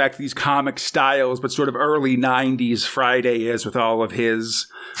kind of go back to these comic styles, but sort of early 90s Friday is, with all of his,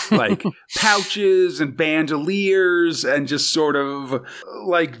 like, pouches and bandoliers and just sort of,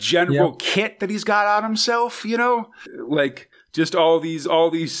 like, general kit that he's got on himself, Like, just all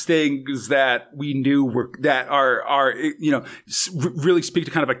these things that we knew that are really speak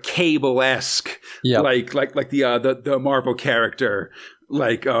to kind of a Cable-esque, like the Marvel character.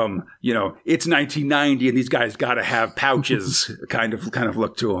 Like, it's 1990 and these guys got to have pouches kind of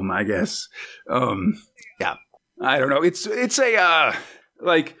look to them, I guess. I don't know. It's a,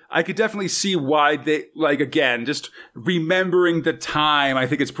 like, I could definitely see why they, like, again, just remembering the time, I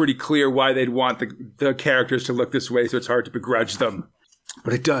think it's pretty clear why they'd want the characters to look this way, so it's hard to begrudge them.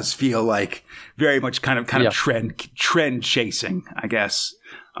 But it does feel like very much kind of trend chasing, I guess.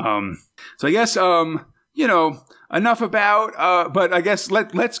 So I guess, enough about, but I guess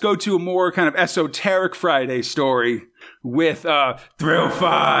let's go to a more kind of esoteric Friday story with Thrill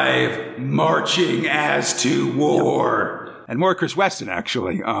 5, Marching as to War. And more Chris Weston,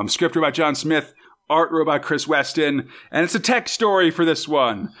 actually. Script by John Smith, art by Chris Weston. And it's a tech story for this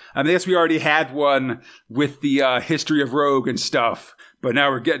one. I guess we already had one with the history of Rogue and stuff. But now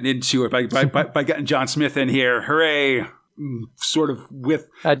we're getting into it by getting John Smith in here. Hooray! Sort of with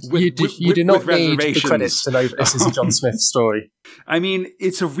you do not need the credits to know that this is a John Smith story. I mean,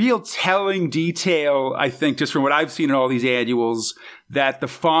 it's a real telling detail, I think, just from what I've seen in all these annuals, that the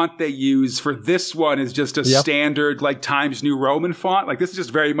font they use for this one is just a standard, like, Times New Roman font. Like, this is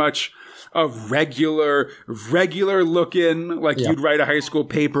just very much a regular looking, like you'd write a high school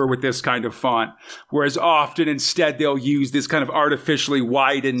paper with this kind of font. Whereas often instead they'll use this kind of artificially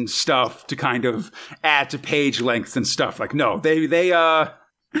widened stuff to kind of add to page lengths and stuff. Like, no,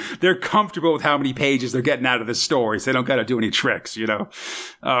 they're comfortable with how many pages they're getting out of the stories. They don't got to do any tricks,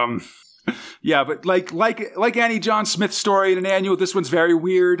 but like any John Smith story in an annual, this one's very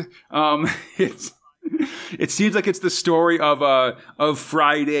weird. It seems like it's the story of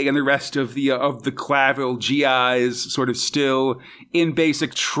Friday and the rest of the Clavel GIs sort of still in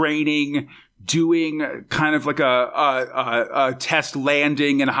basic training, doing kind of like a test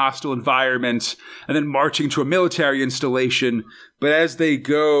landing in a hostile environment, and then marching to a military installation. But as they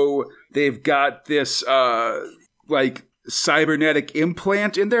go, they've got this like cybernetic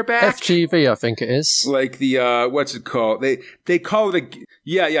implant in their back. FGV, I think it is. Like the what's it called? They call it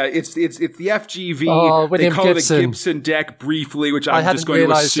it's the FGV. Oh, they call Gibson. It a Gibson deck briefly, which I'm just going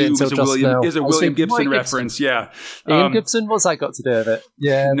to assume is a William Gibson reference. Yeah, Ian Gibson. What's that got to do with it?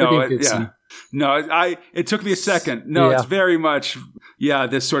 Yeah, William Gibson. Yeah. No, it took me a second. No, It's very much,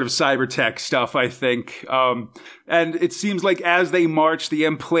 this sort of cyber tech stuff, I think. And it seems like as they march, the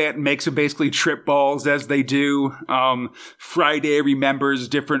implant makes them basically trip balls as they do. Friday remembers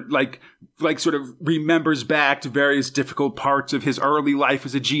different, like sort of remembers back to various difficult parts of his early life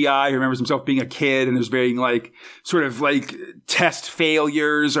as a GI. He remembers himself being a kid, and there's very sort of test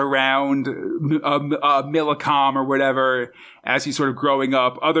failures around Millicom or whatever as he's sort of growing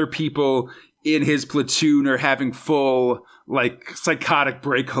up. Other people in his platoon are having full psychotic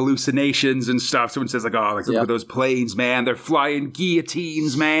break hallucinations and stuff. Someone says look at those planes, man. They're flying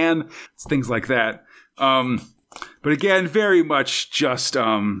guillotines, man. It's things like that. But again, very much just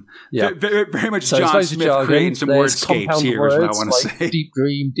very much so John Smith creating some wordscapes here is what I want to say. Deep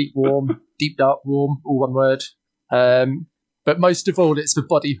green, deep warm, deep dark warm, all one word. But most of all, it's for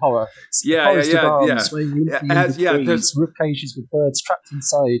body horror. It's rib cages with birds trapped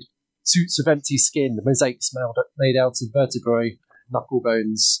inside, suits of empty skin, mosaics made out of vertebrae, knuckle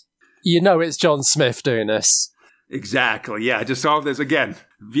bones. It's John Smith doing this. Exactly. Yeah. Just all this again.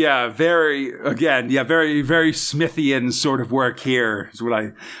 Yeah. Very, very Smithian sort of work here is what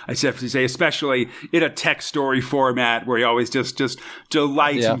I definitely say, especially in a tech story format where he always just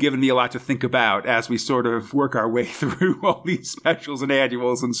delights in giving me a lot to think about as we sort of work our way through all these specials and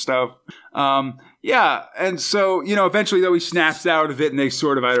annuals and stuff. Yeah. And so, eventually though he snaps out of it and they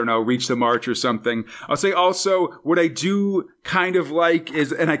sort of, I don't know, reach the march or something. I'll say also what I do kind of like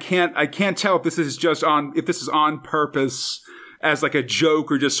is, and I can't tell if this is on purpose as like a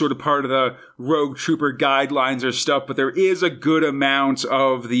joke or just sort of part of the Rogue Trooper guidelines or stuff, but there is a good amount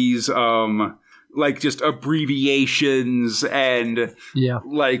of these, like just abbreviations and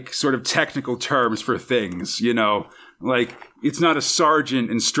like sort of technical terms for things, like it's not a sergeant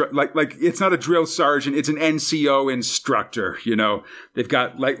like it's not a drill sergeant, it's an NCO instructor, they've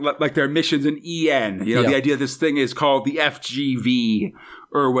got like their missions in EN, the idea of this thing is called the FGV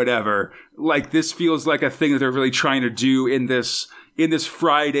or whatever. Like this feels like a thing that they're really trying to do in this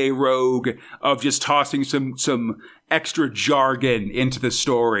Friday Rogue of just tossing some extra jargon into the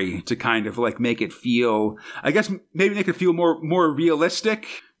story to kind of like make it feel, I guess maybe make it feel more realistic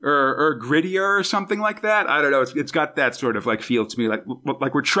or grittier or something like that. I don't know. It's got that sort of like feel to me,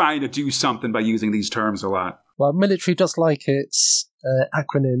 like we're trying to do something by using these terms a lot. Well, military does like its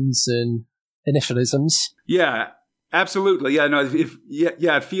acronyms and initialisms. Yeah, absolutely. Yeah, no,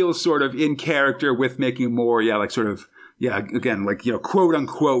 it feels sort of in character with making more, like sort of, again, like, quote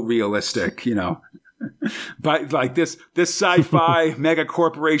unquote realistic, But like this sci-fi mega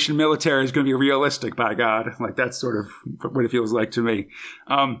corporation military is going to be realistic, by God. Like that's sort of what it feels like to me.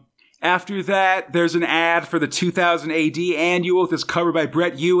 After that, there's an ad for the 2000 AD annual that's covered by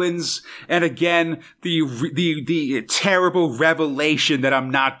Brett Ewins. And again, the terrible revelation that I'm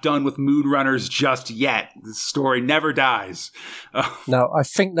not done with Moonrunners just yet. The story never dies. Now, I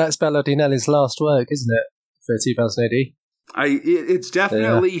think that's Bellardinelli's last work, isn't it? For 2000 AD. It's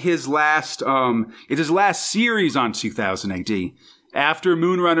definitely his last, it's his last series on 2000 AD. After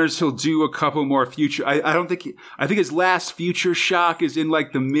Moonrunners, he'll do a couple more future, I think his last Future Shock is in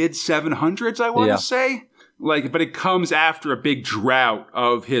like the mid 700s, I want to say. Like, but it comes after a big drought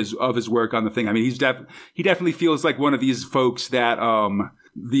of his work on the thing. I mean, he definitely feels like one of these folks that,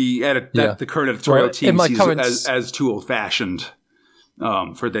 the current editorial team sees as too old fashioned.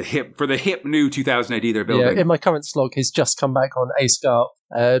 For the hip new 2000 AD they're building. Yeah, in my current slog, he's just come back on Ace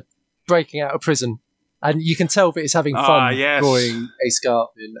Garp, breaking out of prison, and you can tell that he's having fun drawing Ace Garp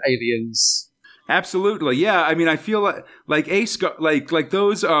in Aliens. Absolutely, yeah. I mean, I feel like Ace Garp, like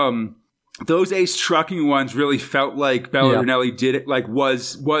those Ace Trucking ones really felt like Bellardinelli did it, like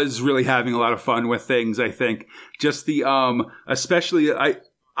was really having a lot of fun with things. I think just the especially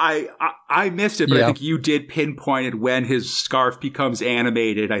I missed it, but I think you did pinpoint it when his scarf becomes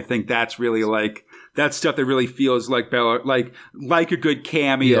animated. I think that's really like that stuff that really feels like like a good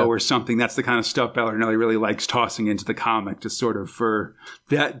cameo or something. That's the kind of stuff Bellardinelli really likes tossing into the comic, just sort of for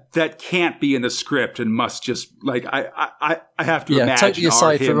that can't be in the script and must just like I have to imagine totally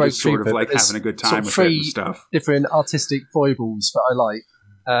aside him for just sort of like having a good time with it and stuff. Different artistic foibles that I like.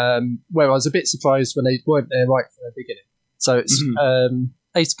 Where I was a bit surprised when they weren't there right from the beginning. So it's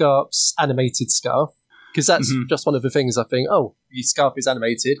Ace Garp's animated scarf, because that's just one of the things I think, the scarf is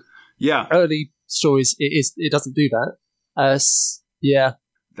animated. Yeah. Early stories, it doesn't do that.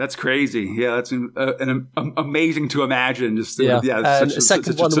 That's crazy. Yeah, that's amazing to imagine. Just and a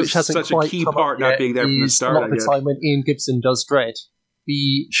second one which hasn't such quite a key come part not being there from the start. A lot of the time when Ian Gibson does Dread,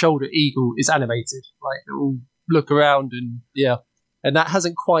 the shoulder eagle is animated. Like it will look around and that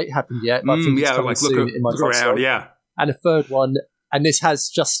hasn't quite happened yet. But I think it's coming soon in my around, And a third one, and this has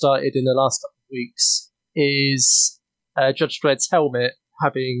just started in the last couple of weeks, is Judge Dredd's helmet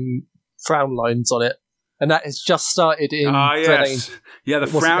having frown lines on it. And that has just started in yes. Yeah, the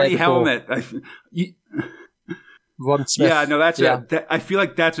frowny helmet. Ron Smith. Yeah, no, I feel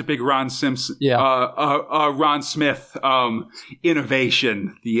like that's a big Ron Simpson, Ron Smith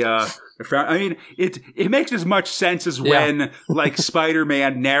innovation. The frown. I mean, it makes as much sense as when like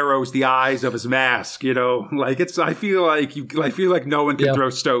Spider-Man narrows the eyes of his mask. Like I feel like no one can throw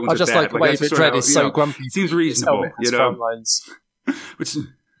stones. I just at like the way that Dredd is so grumpy. Seems reasonable. Frown lines. Which.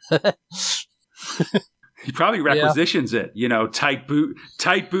 He probably requisitions it, tight boots,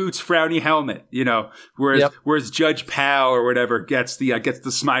 frowny helmet, whereas Judge Powell or whatever gets the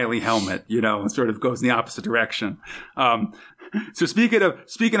smiley helmet, and sort of goes in the opposite direction. So speaking of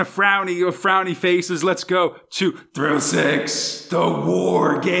frowny faces, let's go to Thrill 6, the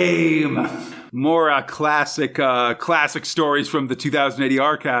War Game. More classic stories from the 2080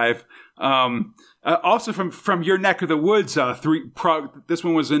 archive. Also from your neck of the woods, this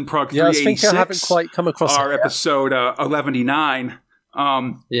one was in Prague 386. Yeah, I was thinking I haven't quite come across our it yet. episode 1189.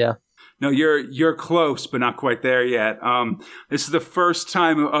 Yeah. No, you're close, but not quite there yet. This is the first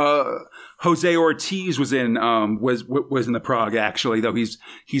time Jose Ortiz was in the Prague, actually, though he's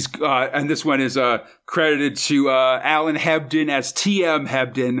and this one is credited to Alan Hebden as T.M.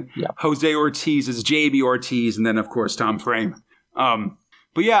 Hebden, Jose Ortiz as Jamie Ortiz, and then of course Tom Frame.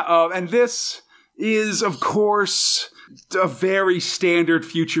 But yeah, and this is of course a very standard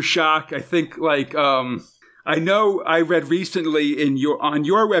Future Shock. I think I know I read recently on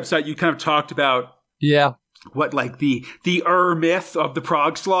your website you kind of talked about what like the myth of the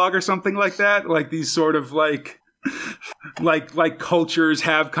Prague Slog or something like that, like these sort of like cultures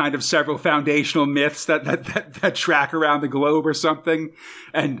have kind of several foundational myths that track around the globe or something,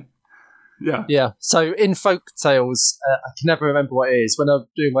 and yeah. So in folk tales, I can never remember what it is. When I'm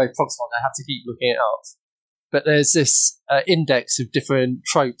doing my Prague Slog, I have to keep looking it up. But there's this index of different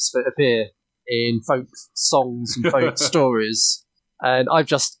tropes that appear in folk songs and folk stories, and I've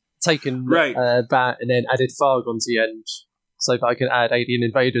just taken that and then added Tharg onto the end so that I can add alien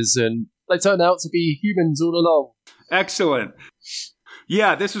invaders, and they turn out to be humans all along. Excellent.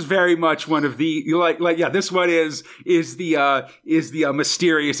 Yeah, this is very much one of the this one is the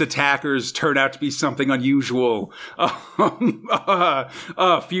mysterious attackers turn out to be something unusual.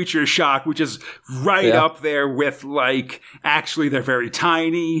 Future Shock, which is up there with actually they're very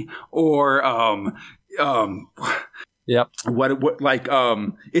tiny or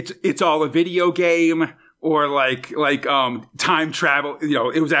it's all a video game or time travel.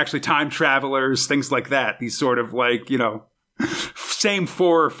 It was actually time travelers, things like that. These sort of same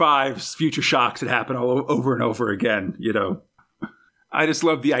 4 or 5 Future Shocks that happen all over and over again, I just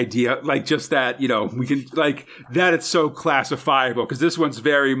love the idea, just that, we can, that it's so classifiable, because this one's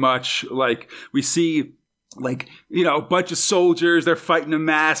very much, we see, a bunch of soldiers, they're fighting a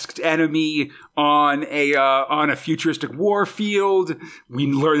masked enemy on a futuristic war field. We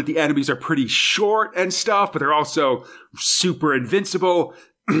learn that the enemies are pretty short and stuff, but they're also super invincible.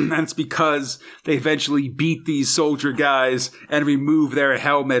 And it's because they eventually beat these soldier guys and remove their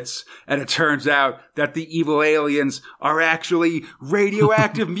helmets. And it turns out that the evil aliens are actually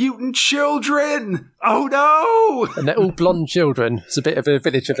radioactive mutant children. Oh no! And they're all blonde children. It's a bit of a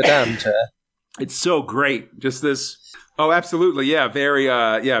Village of the Damned here. It's so great. Just this. Oh, absolutely. Yeah. Very,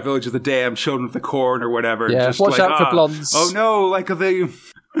 Village of the Damned, Children of the Corn or whatever. Yeah. Just watch out for blondes. Oh no.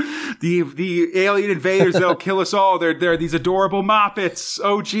 The alien invaders that'll kill us all. They're these adorable moppets.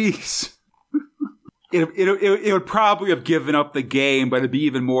 Oh, jeez. It would probably have given up the game, but it'd be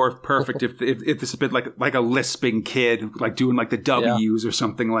even more perfect if this had been like a lisping kid, doing the W's or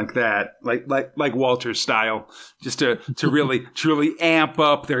something like that, like Walter's style, just to really amp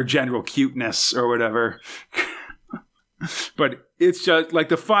up their general cuteness or whatever. But it's just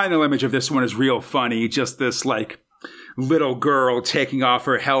the final image of this one is real funny. Just this little girl taking off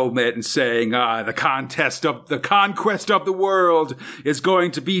her helmet and saying, the conquest of the world is going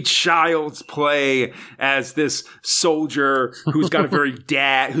to be child's play, as this soldier who's got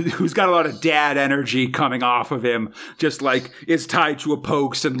who's got a lot of dad energy coming off of him, just is tied to a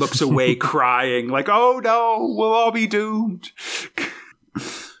post and looks away crying oh no, we'll all be doomed.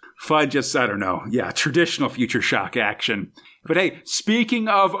 Fun, just, I don't know. Yeah, traditional Future Shock action. But hey, speaking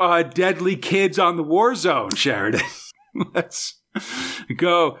of deadly kids on the war zone, Sheridan, let's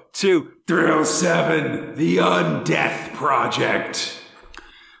go to Thrill 7, The Undeath Project.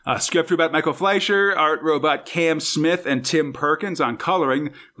 Script robot Michael Fleischer, art robot Cam Smith and Tim Perkins on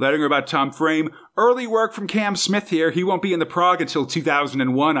coloring, lettering robot Tom Frame. Early work from Cam Smith here. He won't be in the Prague until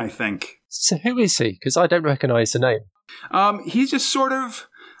 2001, I think. So who is he? Because I don't recognize the name. He's just sort of...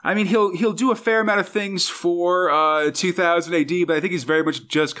 he'll do a fair amount of things for 2000 AD, but I think he's very much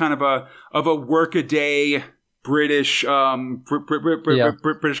just kind of a workaday British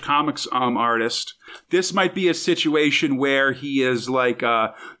British comics artist. This might be a situation where he is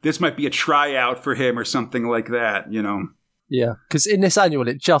this might be a tryout for him or something like that, Yeah, because in this annual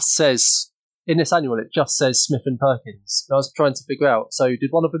it just says Smith and Perkins. And I was trying to figure out. So did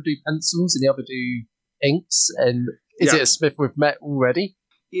one of them do pencils and the other do inks? And is it a Smith we've met already?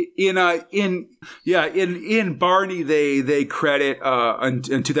 In Barney they credit on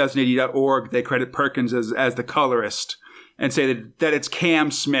 2080.org they credit Perkins as the colorist and say that it's Cam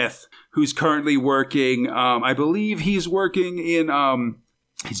Smith who's currently working. I believe he's working in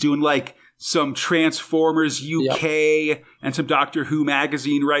he's doing some Transformers UK and some Doctor Who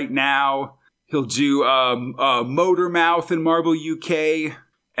magazine right now. He'll do Motor Mouth in Marvel UK.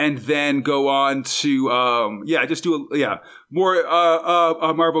 And then go on to, more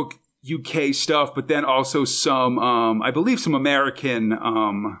Marvel UK stuff, but then also some, I believe, some American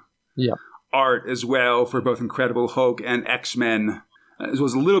art as well for both Incredible Hulk and X-Men. As well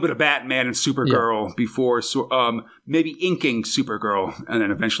as a little bit of Batman and Supergirl before, maybe inking Supergirl, and then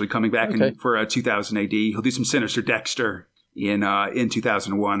eventually coming back for 2000 AD. He'll do some Sinister Dexter in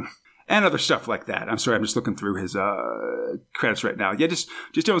 2001. And other stuff like that. I'm sorry, I'm just looking through his credits right now. Yeah, just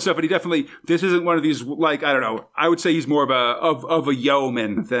doing stuff. But he definitely, this isn't one of these, like, I don't know. I would say he's more of a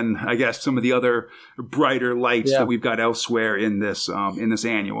yeoman than, I guess, some of the other brighter lights that we've got elsewhere in this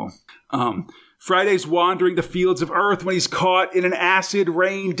annual. Friday's wandering the fields of Earth when he's caught in an acid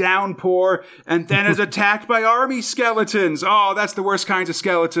rain downpour and then is attacked by army skeletons. Oh, that's the worst kinds of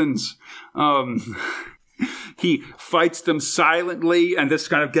skeletons. He fights them silently, and this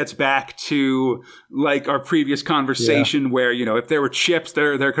kind of gets back to, like, our previous conversation where, you know, if there were chips,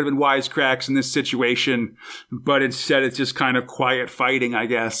 there could have been wisecracks in this situation, but instead it's just kind of quiet fighting, I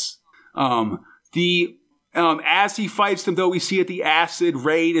guess. As he fights them, though, we see that the acid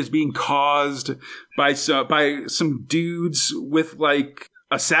rain is being caused by some dudes with, like,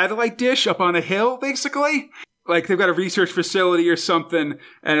 a satellite dish up on a hill, basically. Like, they've got a research facility or something,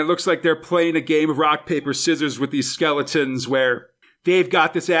 and it looks like they're playing a game of rock, paper, scissors with these skeletons where they've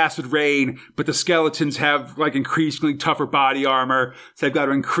got this acid rain, but the skeletons have, like, increasingly tougher body armor, so they've got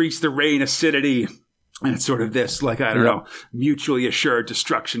to increase the rain acidity. And it's sort of this, like, I don't know, mutually assured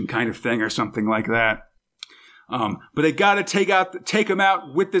destruction kind of thing or something like that. But they got to take him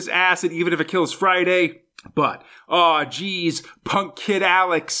out with this acid, even if it kills Friday. But, oh, geez, punk kid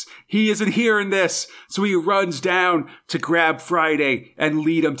Alex, he isn't hearing this. So he runs down to grab Friday and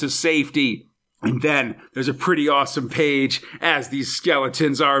lead him to safety. And then there's a pretty awesome page as these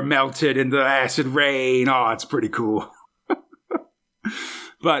skeletons are melted in the acid rain. Oh, it's pretty cool.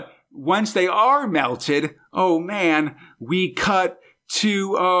 But once they are melted, oh man, we cut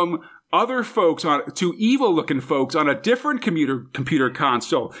to, other folks to evil-looking folks on a different computer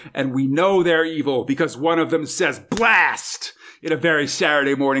console, and we know they're evil because one of them says "blast" in a very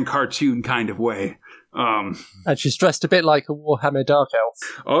Saturday morning cartoon kind of way. And she's dressed a bit like a Warhammer Dark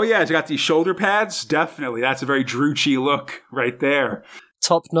Elf. Oh yeah, she's got these shoulder pads. Definitely, that's a very Druchii look right there.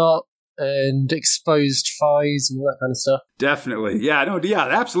 Top knot and exposed thighs and all that kind of stuff. Definitely,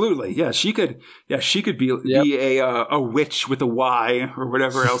 absolutely. Yeah, she could be a witch with a Y or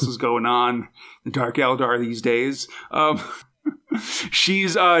whatever else is going on in Dark Eldar these days.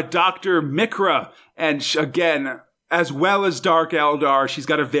 She's Dr. Mikra, and again, as well as Dark Eldar, she's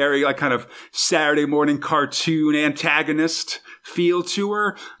got a very, like, kind of Saturday morning cartoon antagonist feel to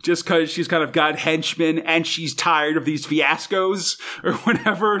her, just because she's kind of got henchmen and she's tired of these fiascos or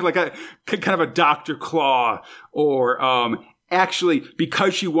whatever, like a kind of a Dr. Claw, or actually,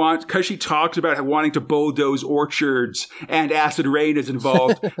 because she talks about wanting to bulldoze orchards and acid rain is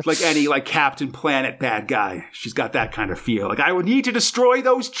involved, like any, like, Captain Planet bad guy. She's got that kind of feel. Like, I would need to destroy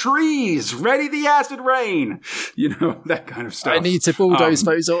those trees. Ready the acid rain. You know, that kind of stuff. I need to bulldoze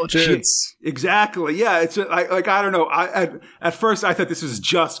those orchards. Exactly. Yeah. It's I don't know. At first I thought this was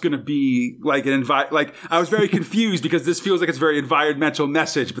just going to be like I was very confused because this feels like it's a very environmental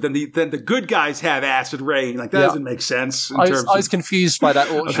message, but then the good guys have acid rain. Like, that doesn't make sense. I was confused by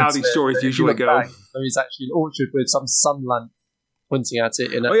that orchard. How these stories usually go. There is actually an orchard with some sun lamp pointing at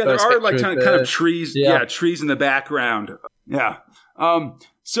it. In there are, like, kind of trees. Yeah, trees in the background. Yeah.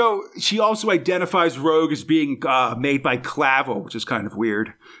 So she also identifies Rogue as being made by Clavel, which is kind of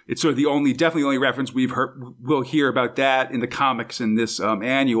weird. It's sort of definitely the only reference we'll hear about that in the comics in this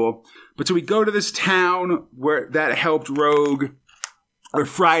annual. But so we go to this town where that helped Rogue. Or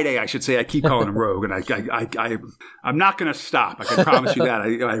Friday, I should say. I keep calling him Rogue, and I'm not going to stop. I can promise you that.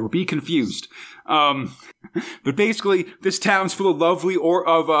 I will be confused. But basically, this town's full of lovely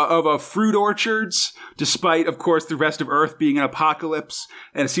fruit orchards, despite, of course, the rest of Earth being an apocalypse.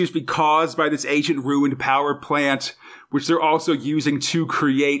 And it seems to be caused by this ancient ruined power plant, which they're also using to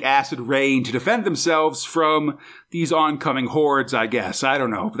create acid rain to defend themselves from these oncoming hordes, I guess. I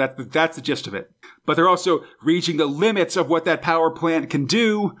don't know. But that's the gist of it. But they're also reaching the limits of what that power plant can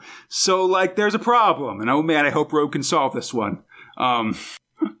do. So, like, there's a problem. And, oh man, I hope Rogue can solve this one.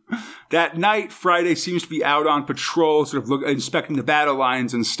 That night, Friday seems to be out on patrol, sort of inspecting the battle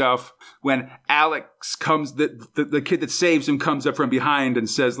lines and stuff, when Alex comes, the kid that saves him comes up from behind and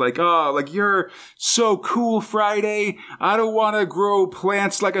says, like, "Oh, like, you're so cool, Friday. I don't want to grow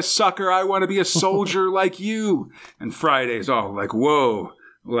plants like a sucker. I want to be a soldier like you." And Friday's all like, "Whoa,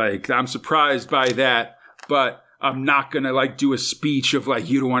 like, I'm surprised by that, but I'm not going to, like, do a speech of, like,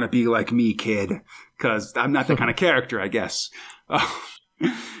 you don't want to be like me, kid, because I'm not that kind of character, I guess."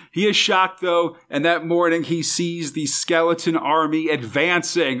 He is shocked, though, and that morning he sees the skeleton army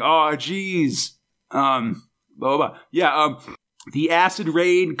advancing. Oh, geez. Blah, blah. Yeah, the acid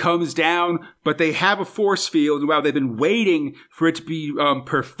rain comes down, but they have a force field. While they've been waiting for it to be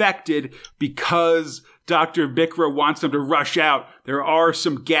perfected because Dr. Mikra wants them to rush out, there are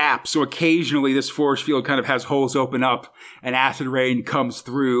some gaps. So occasionally this force field kind of has holes open up, and acid rain comes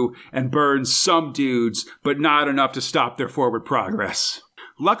through and burns some dudes, but not enough to stop their forward progress.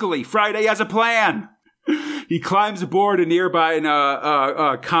 Luckily, Friday has a plan. He climbs aboard a nearby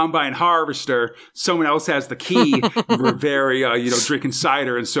combine harvester. Someone else has the key. We're very, drinking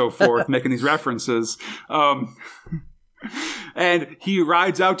cider and so forth, making these references. And he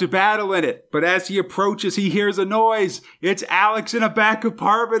rides out to battle in it. But as he approaches, he hears a noise. It's Alex in a back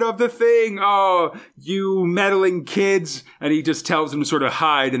compartment of the thing. Oh, you meddling kids. And he just tells him to sort of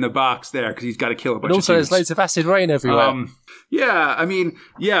hide in the box there because he's got to kill a bunch of dudes. Also, there's loads of acid rain everywhere. Yeah, I mean,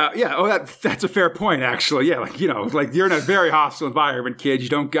 yeah. Oh, that's a fair point, actually. Yeah, you're in a very hostile environment, kid. You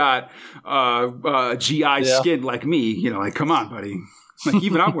don't got GI skin like me. Come on, buddy.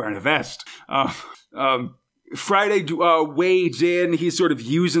 Even I'm wearing a vest. Friday wades in. He's sort of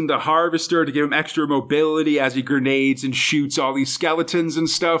using the harvester to give him extra mobility as he grenades and shoots all these skeletons and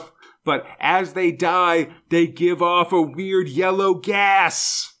stuff. But as they die, they give off a weird yellow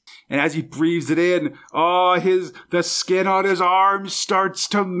gas. And as he breathes it in, the skin on his arms starts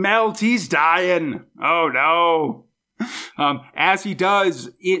to melt. He's dying. Oh, no. As he does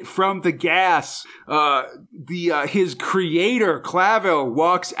it from the gas, his creator, Clavel,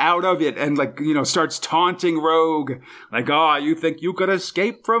 walks out of it and, starts taunting Rogue. You think you could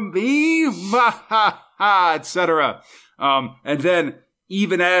escape from me? Ha, ha, ha, etc. And then,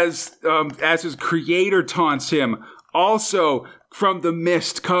 even as his creator taunts him, also from the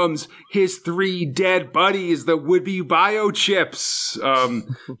mist comes his 3 dead buddies, the would-be biochips.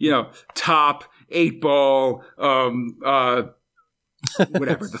 Top, 8-Ball,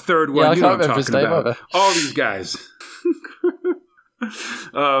 whatever, the third one. I you know can't what I'm remember his talking name about. either. All these guys.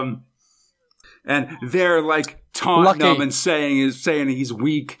 And they're taunting him and saying he's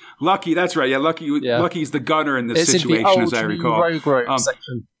weak. Lucky, that's right. Yeah, Lucky's the gunner in this situation, as I recall. It's in the old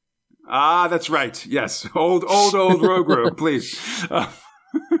section. That's right. Yes. Old Rogue, please.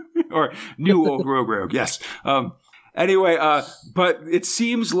 Or new old Rogue, yes. Anyway, but it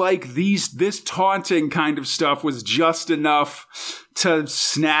seems like this taunting kind of stuff was just enough to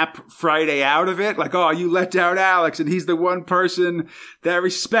snap Friday out of it. You let down Alex, and he's the one person that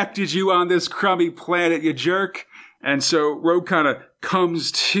respected you on this crummy planet, you jerk. And so Rogue kind of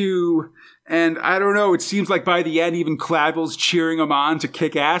comes to, and I don't know, it seems like by the end, even Clavel's cheering him on to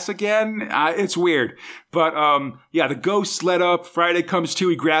kick ass again. It's weird. But, the ghosts let up. Friday comes to,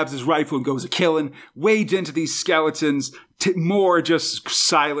 he grabs his rifle and goes a-killing, wades into these skeletons, more just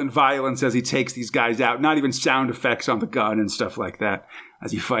silent violence as he takes these guys out. Not even sound effects on the gun and stuff like that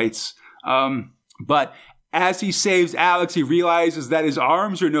as he fights. But as he saves Alex, he realizes that his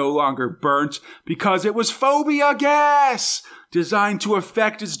arms are no longer burnt because it was phobia gas designed to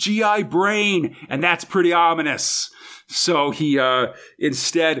affect his GI brain, and that's pretty ominous. So he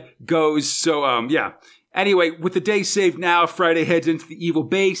instead goes, Anyway, with the day saved now, Friday heads into the evil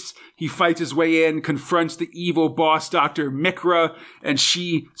base. He fights his way in, confronts the evil boss, Dr. Mikra, and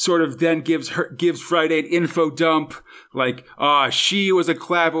she sort of then gives Friday an info dump. She was a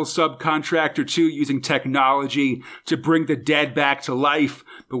Clavel subcontractor too, using technology to bring the dead back to life.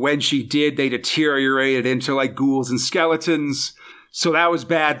 But when she did, they deteriorated into ghouls and skeletons. So that was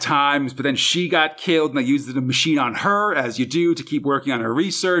bad times, but then she got killed and they used the machine on her, as you do, to keep working on her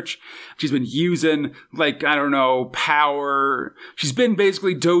research. She's been using, power. She's been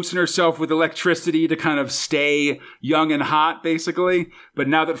basically dosing herself with electricity to kind of stay young and hot, basically. But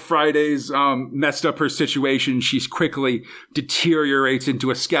now that Friday's messed up her situation, she's quickly deteriorates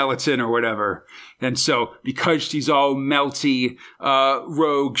into a skeleton or whatever. And so, because she's all melty,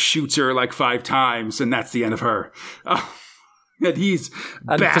 Rogue shoots her 5 times, and that's the end of her. And he's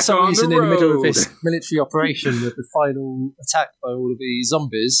back for some on reason, the in the middle of road. this military operation with the final attack by all of the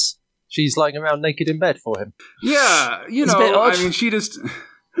zombies, she's lying around naked in bed for him. Yeah, It's a bit odd. I mean,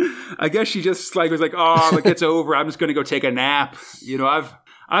 I guess she just was it gets over. I'm just going to go take a nap.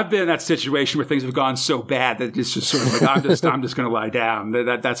 I've been in that situation where things have gone so bad that it's just sort of I'm just going to lie down.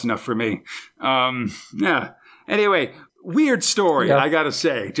 That's enough for me. Yeah. Anyway, weird story. Yeah. I got to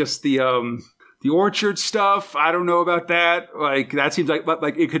say, just the orchard stuff, I don't know about that. That seems like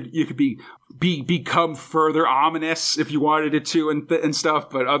it could become further ominous if you wanted it to and stuff.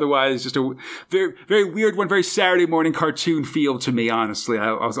 But otherwise, just a very, very weird one, very Saturday morning cartoon feel to me, honestly.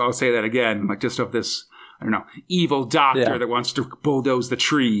 I'll say that again, just of this I don't know, evil doctor that wants to bulldoze the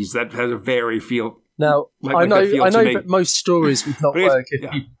trees. That has a very feel. Now, I know that most stories would not work if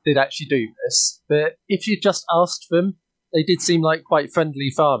people did actually do this, but if you just asked them, they did seem like quite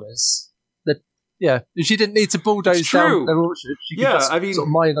friendly farmers. If she didn't need to bulldoze down their orchard, she could just sort of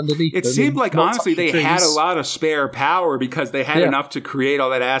mine underneath them. It seemed like, honestly, they had a lot of spare power because they had enough to create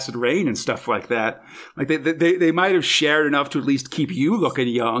all that acid rain and stuff like that. Like, they might have shared enough to at least keep you looking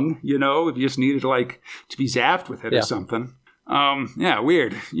young, you know, if you just needed, like, to be zapped with it or something.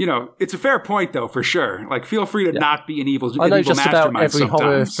 Weird. You know, it's a fair point, though, for sure. Like, feel free to not be an evil mastermind. I know just about every sometimes.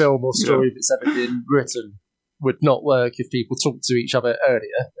 horror film or story that's ever been written would not work if people talked to each other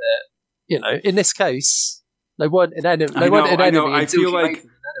earlier. You know, in this case, they weren't an enemy. I feel like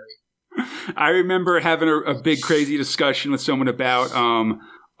I remember having a big crazy discussion with someone about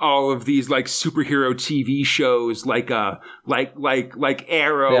all of these like superhero TV shows, like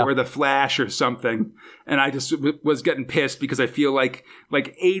Arrow or The Flash or something. And I just was getting pissed because I feel like at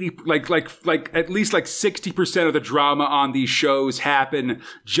least 60% of the drama on these shows happen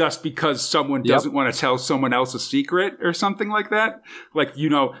just because someone doesn't want to tell someone else a secret or something like that. Like, you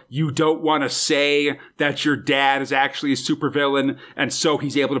know, you don't want to say that your dad is actually a supervillain, and so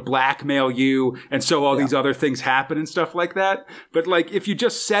he's able to blackmail you, and so all these other things happen and stuff like that. But like, if you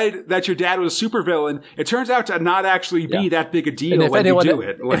just said that your dad was a supervillain, it turns out to not actually be that big a deal when you do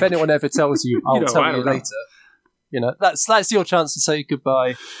it. Like, if anyone ever tells you, I'll tell you later. You know, that's your chance to say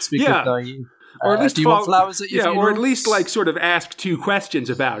goodbye. Speak of knowing you. Or at least do you want flowers at your funeral? Or at least like sort of ask 2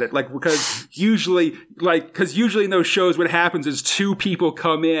 questions about it, like because usually in those shows what happens is 2 people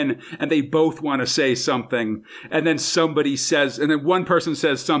come in and they both want to say something, and then somebody says, and then one person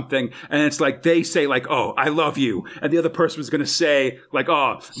says something, and it's like they say like, "Oh, I love you," and the other person was going to say like,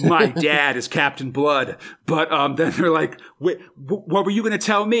 "Oh, my dad is Captain Blood," but then they're like, "Wait, what were you going to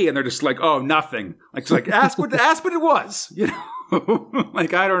tell me?" And they're just like, "Oh, nothing." Like ask what it was, you know,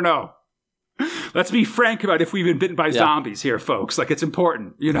 like I don't know. Let's be frank about if we've been bitten by zombies here, folks. Like, it's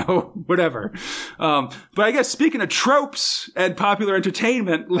important, you know, whatever. But I guess speaking of tropes and popular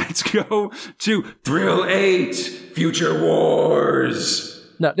entertainment, let's go to Thrill 8, Future Wars.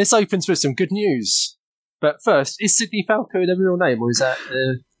 Now, this opens with some good news. But first, is Sidney Falco their real name, or is that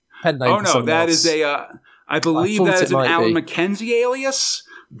a pen name? Oh, no, that else? Is I believe that is an Alan Mackenzie alias.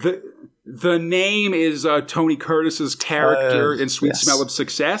 The name is Tony Curtis's character in Sweet Smell of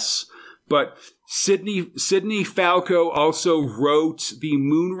Success. But Sidney Falco also wrote the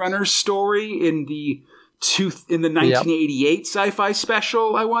Moonrunner story in the 1988 sci-fi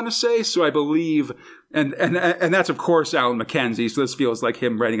special, I want to say. So I believe, and that's of course Alan Mackenzie. So this feels like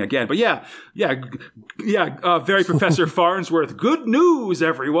him writing again. But very Professor Farnsworth. Good news,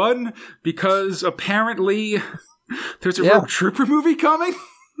 everyone, because apparently there's a Rogue Trooper movie coming.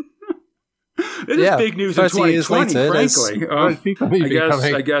 It is big news in 2020, frankly.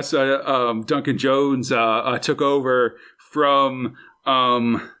 I guess Duncan Jones took over from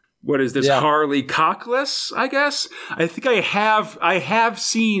what is this, Harley Cockless, I guess. I think I have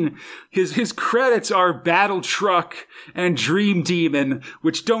seen his credits are Battle Truck and Dream Demon,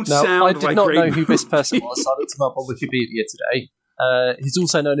 which don't sound like great I did not know who this movies. person was. I looked him up on Wikipedia today. He's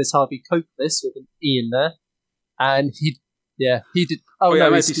also known as Harvey Cockless with an E in there, and he did.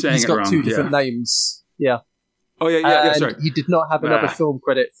 He's got 2 different names. Yeah. Oh, yeah, sorry. He did not have another film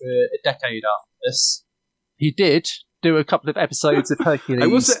credit for a decade after this. He did do a couple of episodes of Hercules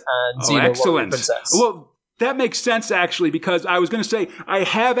and Xena Warrior Princess. Well, that makes sense, actually, because I was going to say, I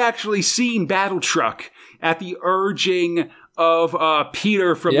have actually seen Battle Truck at the urging of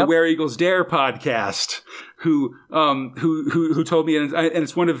Peter from the Where Eagles Dare podcast, who told me, and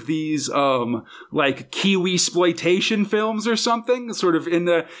it's one of these like Kiwi exploitation films or something, sort of in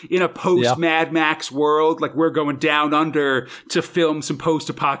a post Mad Max world. Like, we're going down under to film some post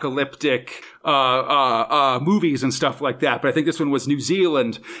apocalyptic movies and stuff like that. But I think this one was New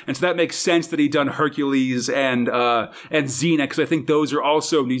Zealand, and so that makes sense that he'd done Hercules and Xena, because I think those are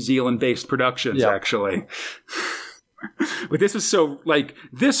also New Zealand based productions actually. But this is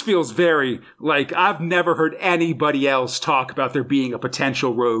this feels very, like, I've never heard anybody else talk about there being a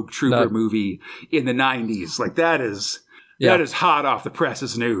potential Rogue Trooper movie in the 90s. Like, that is hot off the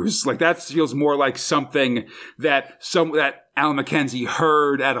presses news. Like, that feels more like something that Alan Mackenzie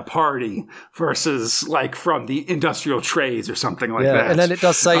heard at a party versus like from the industrial trades or something like that. And then it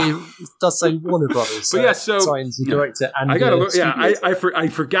does say Warner Brothers. But yeah, so signs the director and I gotta look. studios. I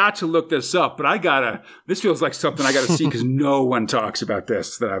forgot to look this up, but this feels like something I gotta see because no one talks about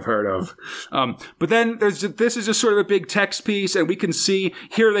this that I've heard of. But then this is just sort of a big text piece, and we can see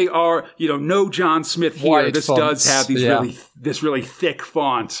here they are. No John Smith here. Wide This fonts, does have this really thick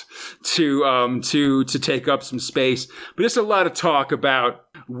font to take up some space, but just a lot of talk about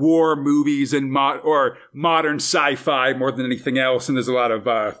war movies and modern sci-fi more than anything else, and there's a lot of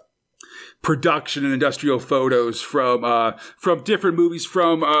production and industrial photos from different movies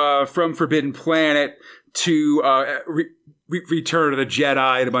from Forbidden Planet to Return of the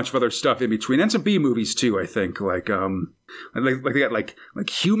Jedi and a bunch of other stuff in between, and some B movies too. I think like they got like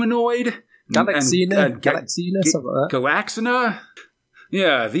Humanoid. Galaxina, something like that. Galaxina?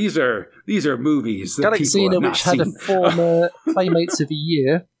 Yeah, these are movies that Galaxina, people have which not had seen. a former Playmates of the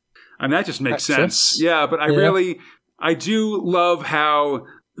Year. I mean, that just makes actress. sense. Yeah, but I do love how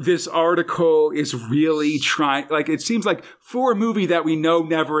this article is really trying, like, it seems like for a movie that we know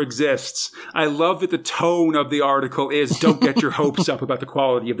never exists, I love that the tone of the article is, don't get your hopes up about the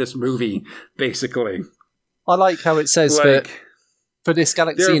quality of this movie, basically. I like how it says that for this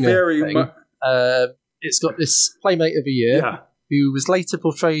Galaxina thing, it's got this Playmate of the Year, who was later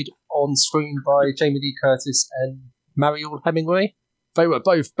portrayed on screen by Jamie Lee Curtis and Mariel Hemingway. They were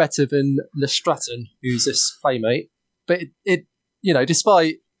both better than Lestratton, who's this Playmate. But it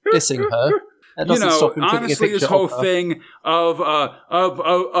despite dissing her, it doesn't stop him taking a honestly, picture this whole of her. thing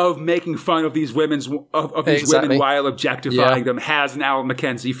of making fun of these women while objectifying them has an Alan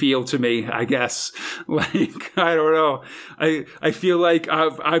Mackenzie feel to me, I guess. Like, I don't know. I feel like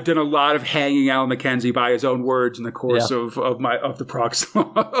I've done a lot of hanging Alan Mackenzie by his own words in the course of the prox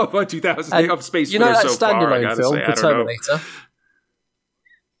of 2000 of Space Force that so far. I standalone gotta film say, for I don't know. Terminator.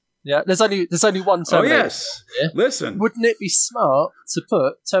 Yeah, there's only one Terminator. Oh yes, listen. Wouldn't it be smart to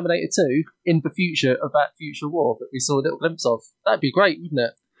put Terminator 2 in the future of that future war that we saw a little glimpse of? That'd be great, wouldn't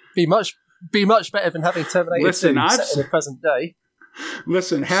it? Be much better than having Terminator 2 set in the present day.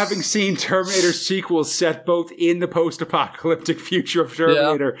 Listen, having seen Terminator sequels set both in the post-apocalyptic future of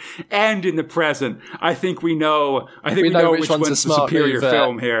Terminator and in the present, I think we know which one's the superior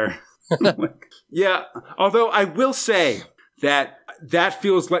film here. Yeah, although I will say that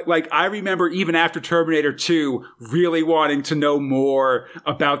feels like I remember even after Terminator 2 really wanting to know more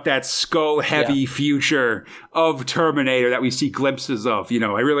about that skull-heavy future of Terminator that we see glimpses of. I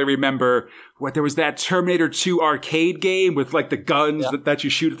really remember there was that Terminator 2 arcade game with like the guns that you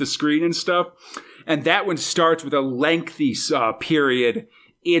shoot at the screen and stuff. And that one starts with a lengthy period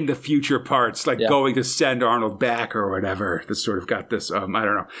in the future parts, like going to send Arnold back or whatever. That sort of got this, I don't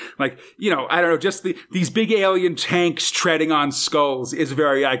know. Like, I don't know, just these big alien tanks treading on skulls is a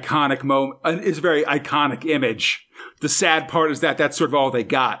very iconic is a very iconic image. The sad part is that that's sort of all they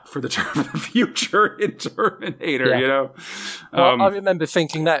got for the future in Terminator, Well, I remember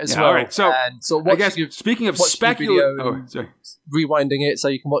thinking that as well. All right, so I guess speaking of rewinding it so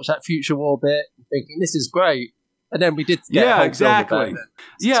you can watch that future war bit, thinking this is great. And then we did get a whole exactly. film about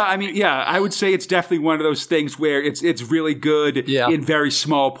Yeah, I would say it's definitely one of those things where it's really good in very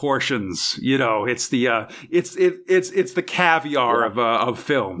small portions. It's the it's the caviar of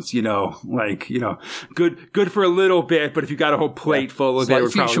films. Good for a little bit, but if you got a whole plate full of it, it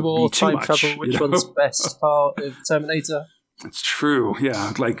would future probably war, be too time much. travel, which one's the best part of Terminator? It's true,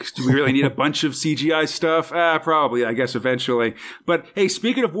 yeah. Like, do we really need a bunch of CGI stuff? Probably, I guess, eventually. But, hey,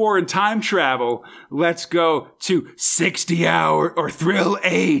 speaking of war and time travel, let's go to 60 Hours, or Thrill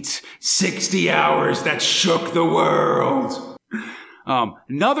 8, 60 Hours That Shook the World.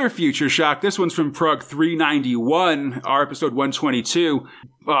 Another future shock. This one's from Prog 391, our episode 122.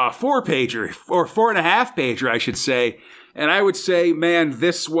 4-pager, or 4.5-pager, I should say. And I would say, man,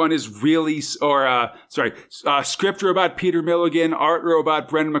 this one is really, script about Peter Milligan, art about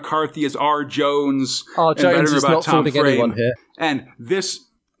Brendan McCarthy as R. Jones. R. Jones is not fooling anyone here. And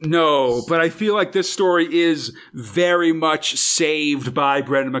but I feel like this story is very much saved by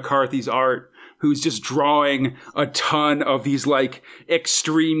Brendan McCarthy's art, who's just drawing a ton of these, like,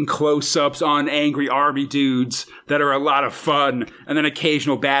 extreme close-ups on angry army dudes that are a lot of fun, and then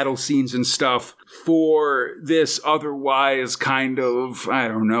occasional battle scenes and stuff for this otherwise kind of, I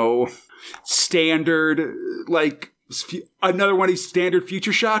don't know, standard, like, another one of these standard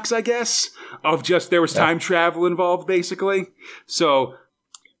future shocks, I guess, of just there was time travel involved, basically. So,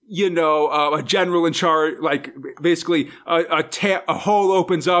 a general in charge, like basically a hole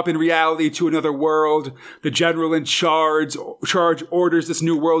opens up in reality to another world. The general in charge orders this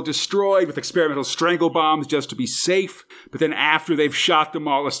new world destroyed with experimental strangle bombs just to be safe. But then after they've shot them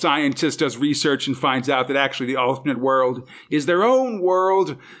all, a scientist does research and finds out that actually the alternate world is their own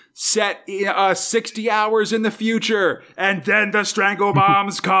world set 60 hours in the future. And then the strangle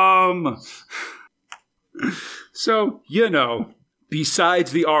bombs come. So,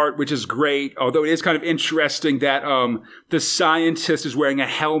 besides the art, which is great, although it is kind of interesting that the scientist is wearing a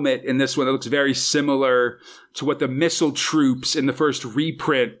helmet in this one that looks very similar to what the missile troops in the first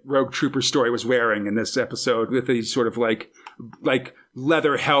reprint Rogue Trooper story was wearing in this episode, with these sort of like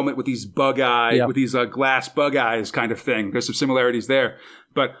leather helmet with these bug eyes, with these glass bug eyes kind of thing. There's some similarities there.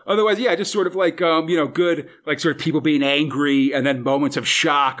 But otherwise, just sort of like, good, like sort of people being angry and then moments of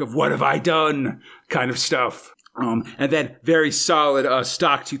shock of what have I done kind of stuff. And then very solid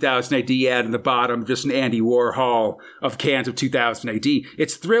stock 2000 AD ad in the bottom, just an Andy Warhol of cans of 2000 AD.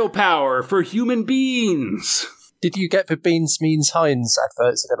 It's thrill power for human beings. Did you get the Beans Means Heinz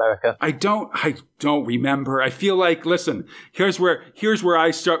adverts in America? I don't remember. I feel like, listen, here's where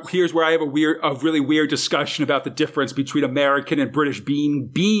I have a really weird discussion about the difference between American and British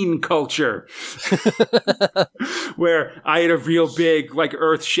bean culture. Where I had a real big, like,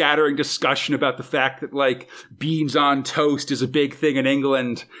 earth-shattering discussion about the fact that, like, beans on toast is a big thing in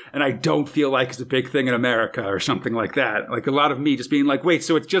England, and I don't feel like it's a big thing in America or something like that. Like, a lot of me just being like, wait,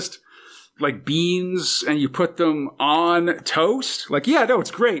 so it's just like beans and you put them on toast? Like, yeah, no,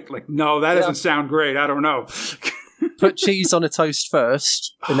 it's great. Like, no, that doesn't sound great. I don't know. Put cheese on a toast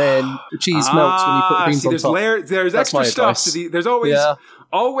first, and then the cheese melts when you put the beans on top. There's That's extra stuff. There's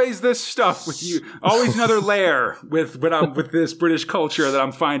always this stuff with you. Always another layer with this British culture that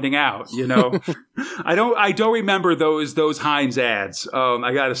I'm finding out. I don't remember those Heinz ads.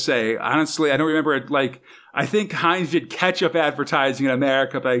 I gotta say, honestly, I don't remember it. Like, I think Heinz did ketchup advertising in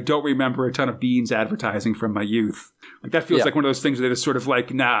America, but I don't remember a ton of beans advertising from my youth. Like, that feels like one of those things that is sort of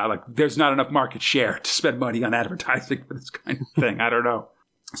like, nah, like, there's not enough market share to spend money on advertising for this kind of thing. I don't know.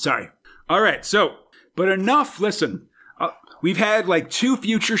 Sorry. All right. So, but enough. Listen, we've had like 2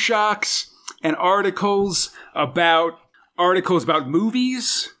 Future Shocks and articles about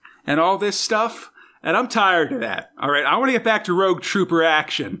movies and all this stuff. And I'm tired of that. All right. I want to get back to Rogue Trooper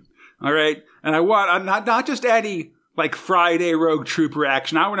action. All right. And I want not just any like Friday Rogue Trooper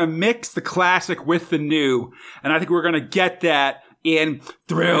action. I want to mix the classic with the new. And I think we're going to get that in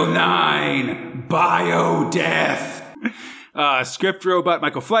Thrill 9 Bio Death. Script robot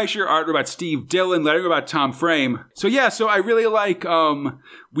Michael Fleischer, art robot Steve Dillon, lettering robot Tom Frame. So I really like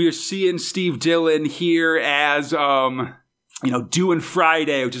we're seeing Steve Dillon here as doing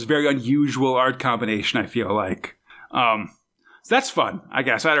Friday, which is a very unusual art combination, I feel like. So that's fun, I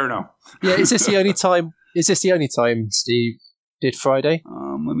guess. I don't know. Yeah, is this the only time Steve did Friday?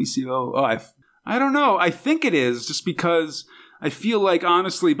 Let me see. I don't know. I think it is, just because I feel like,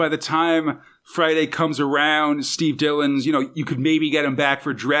 honestly, by the time Friday comes around, Steve Dillon's, you could maybe get him back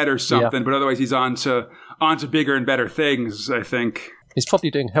for Dread or something, but otherwise he's on to bigger and better things, I think. He's probably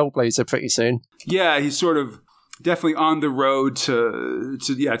doing Hellblazer pretty soon. Yeah, he's sort of definitely on the road to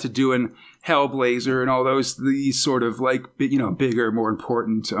doing Hellblazer and all these sort of like, bigger, more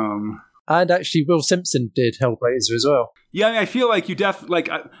important. And actually, Will Simpson did Hellblazer as well. Yeah, I mean, I feel like you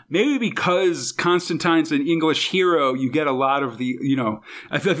maybe because Constantine's an English hero, you get a lot of the,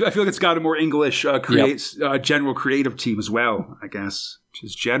 I feel like it's got a more English general creative team as well, I guess,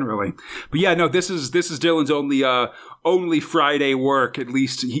 just generally. But yeah, no, this is Dillon's only Friday work. At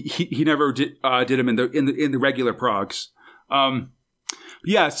least he never did him in the regular progs.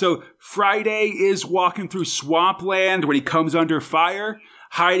 Yeah, so Friday is walking through swampland when he comes under fire.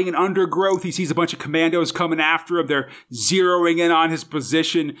 Hiding in undergrowth, he sees a bunch of commandos coming after him. They're zeroing in on his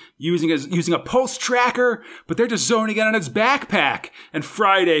position using a pulse tracker, but they're just zoning in on his backpack. And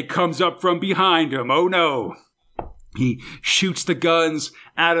Friday comes up from behind him. Oh no. He shoots the guns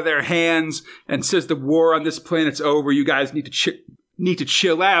out of their hands and says the war on this planet's over. You guys need to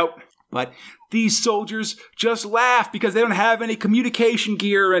chill out. But these soldiers just laugh because they don't have any communication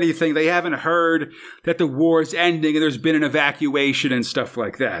gear or anything. They haven't heard that the war is ending and there's been an evacuation and stuff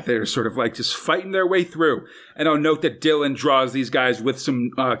like that. They're sort of like just fighting their way through. And I'll note that Dillon draws these guys with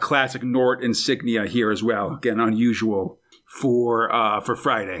some classic Nort insignia here as well. Again, unusual for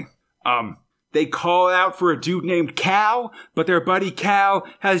Friday. They call out for a dude named Cal, but their buddy Cal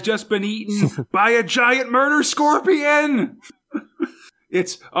has just been eaten by a giant murder scorpion.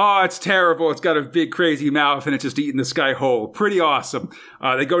 It's terrible. It's got a big crazy mouth and it's just eating this guy whole. Pretty awesome.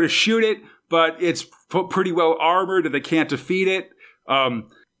 They go to shoot it, but it's pretty well armored and they can't defeat it.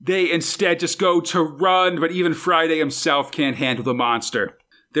 they instead just go to run, but even Friday himself can't handle the monster.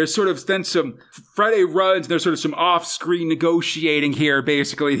 There's sort of then some Friday runs. There's sort of some off-screen negotiating here.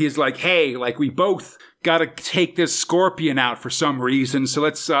 Basically, he's like, "Hey, like we both got to take this scorpion out for some reason, so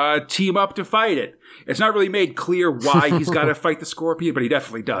let's team up to fight it." It's not really made clear why he's got to fight the scorpion, but he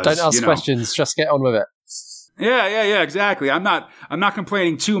definitely does. Don't ask questions. Just get on with it. Yeah, exactly. I'm not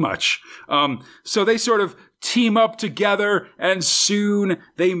complaining too much. So they sort of team up together, and soon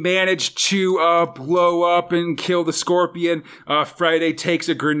they manage to blow up and kill the scorpion. Friday takes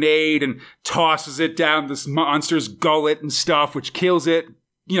a grenade and tosses it down this monster's gullet and stuff, which kills it.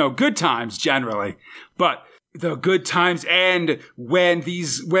 Good times generally. But the good times end when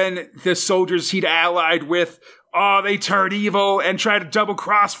the soldiers he'd allied with, they turn evil and try to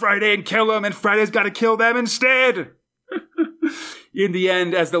double-cross Friday and kill him, and Friday's got to kill them instead. In the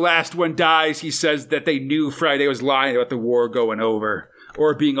end, as the last one dies, he says that they knew Friday was lying about the war going over,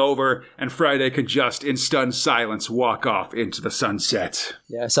 or being over, and Friday could just, in stunned silence, walk off into the sunset.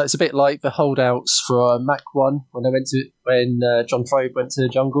 Yeah, so it's a bit like the holdouts for Mach 1 when John Frobe went to the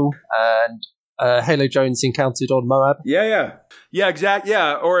jungle, and Halo Jones encountered on Moab. Yeah, exactly.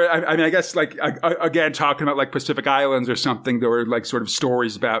 Yeah, or I guess like again talking about like Pacific Islands or something. There were like sort of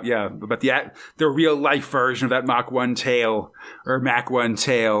stories about the real life version of that Mach 1 tale of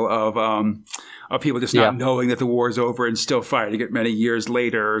people just not knowing that the war's over and still fighting it many years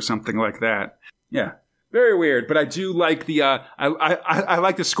later or something like that. Yeah. Very weird, but I do like the I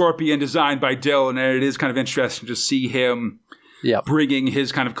like the scorpion design by Dylan, and it is kind of interesting to see him bringing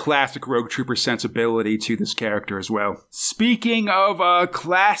his kind of classic Rogue Trooper sensibility to this character as well. Speaking of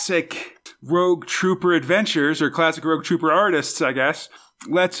classic Rogue Trooper adventures, or classic Rogue Trooper artists, I guess,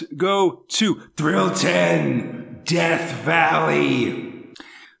 let's go to Thrill 10, Death Valley.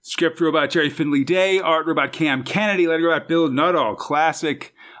 Script robot Jerry Finley Day, art robot Cam Kennedy, letter robot Bill Nuttall.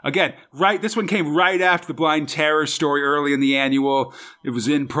 Classic. Again, this one came right after the Blind Terror story early in the annual. It was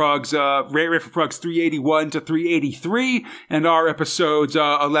in Prug's, right for Prug's 381 to 383, and our episodes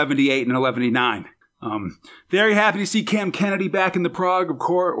 1188 and 1189. Very happy to see Cam Kennedy back in the Prog, of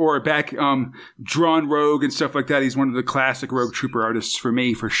course, or back drawn Rogue and stuff like that. He's one of the classic Rogue Trooper artists for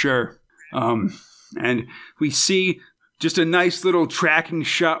me, for sure. And we see just a nice little tracking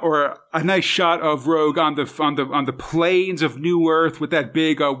shot, or a nice shot of Rogue on the plains of New Earth with that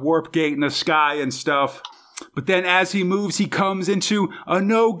big warp gate in the sky and stuff. But then as he moves, he comes into a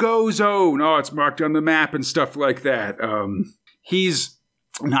no-go zone. It's marked on the map and stuff like that. He's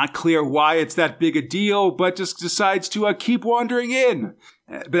not clear why it's that big a deal, but just decides to keep wandering in.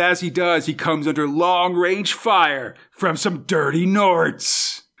 But as he does, he comes under long-range fire from some dirty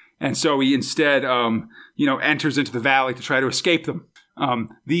Norts. And so he instead enters into the valley to try to escape them.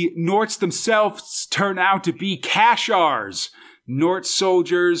 The Norts themselves turn out to be Kashars, Nort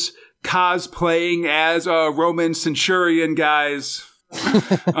soldiers cosplaying as Roman centurion guys.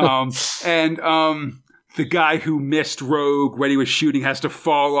 The guy who missed Rogue when he was shooting has to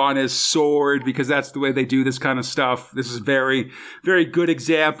fall on his sword because that's the way they do this kind of stuff. This is a very, very good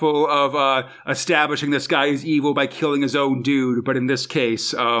example of establishing this guy is evil by killing his own dude, but in this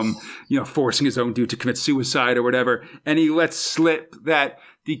case, forcing his own dude to commit suicide or whatever. And he lets slip that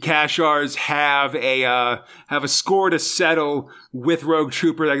the Kashars have a score to settle with Rogue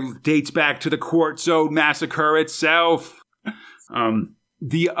Trooper that dates back to the Quartz Zone massacre itself.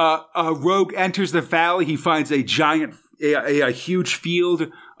 The Rogue enters the valley. He finds a giant, a huge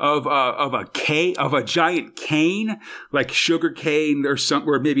field of a giant cane, like sugar cane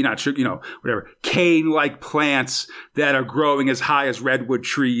or maybe not sugar, whatever, cane-like plants that are growing as high as redwood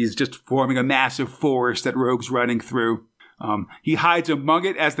trees, just forming a massive forest that Rogue's running through. He hides among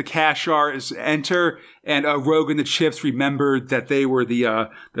it as the Kashars enter, and Rogue and the Chips remembered that they were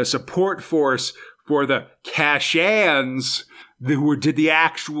the support force for the Kashans, who did the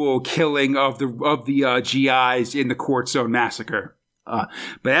actual killing of the GIs in the Quartz Zone massacre. But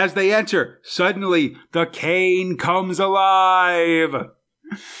as they enter, suddenly the cane comes alive.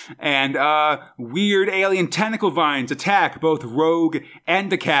 And weird alien tentacle vines attack both Rogue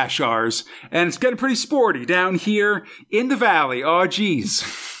and the Kashars. And it's getting pretty sporty down here in the valley. Oh, geez.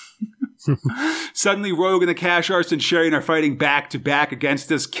 Suddenly, Rogue and the Kashar Centurion are fighting back to back against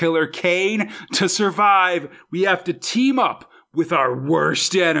this killer cane. To survive, we have to team up with our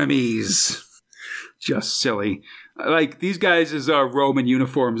worst enemies. Just silly. Like, these guys' Roman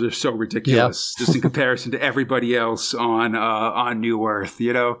uniforms are so ridiculous, just in comparison to everybody else on New Earth,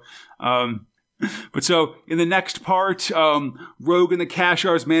 But so, in the next part, Rogue and the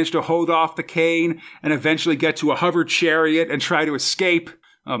Kashars manage to hold off the cane and eventually get to a hover chariot and try to escape.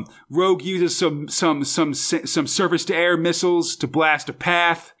 Rogue uses some surface to air missiles to blast a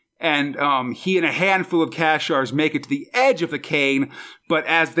path. And he and a handful of Kashars make it to the edge of the cane, but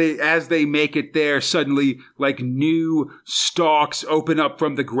as they make it there, suddenly like new stalks open up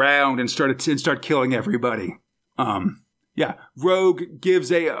from the ground and start killing everybody. Rogue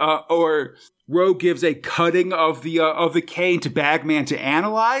gives a cutting of the cane to Bagman to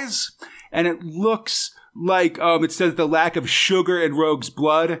analyze, and it looks like it says the lack of sugar in Rogue's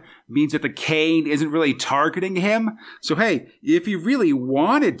blood means that the cane isn't really targeting him. So hey, if he really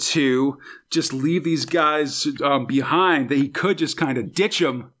wanted to just leave these guys behind, that he could just kind of ditch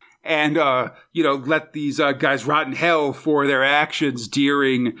them and let these guys rot in hell for their actions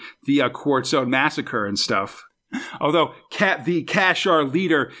during the Quartz Zone massacre and stuff. Although the Kashar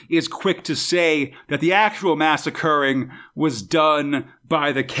leader is quick to say that the actual massacring was done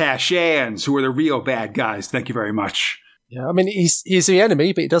by the Kashans, who are the real bad guys. Thank you very much. Yeah, I mean, he's the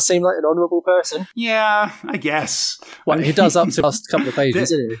enemy, but he does seem like an honourable person. Yeah, I guess. Well, he does up to the last couple of pages,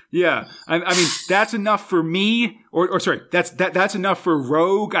 doesn't he? Yeah, I mean, that's enough for me, or sorry, that's enough for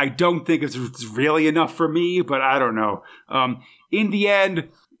Rogue. I don't think it's really enough for me, but I don't know. In the end,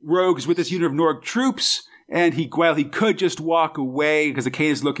 Rogue's with this unit of Norg troops, and he could just walk away because the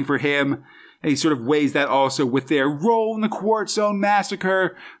cane is looking for him. And he sort of weighs that also with their role in the Quartz Zone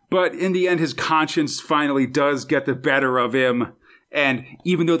massacre. But in the end, his conscience finally does get the better of him. And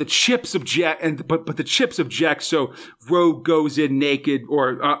even though the Chips object, but the Chips object, so Rogue goes in naked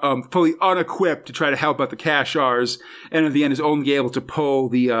or fully unequipped to try to help out the Kashars, and in the end is only able to pull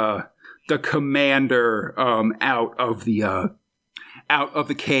the commander out of the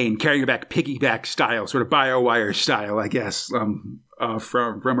cane, carrying it back piggyback style, sort of BioWire style, I guess,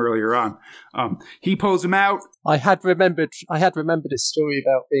 from earlier on. He pulls him out. I had remembered a story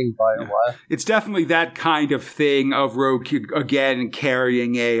about being BioWire. It's definitely that kind of thing of Rogue again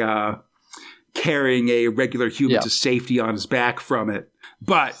carrying a regular human to safety on his back from it.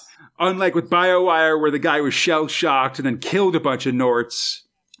 But unlike with BioWire, where the guy was shell shocked and then killed a bunch of Norts,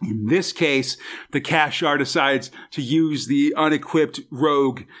 in this case, the Kashar decides to use the unequipped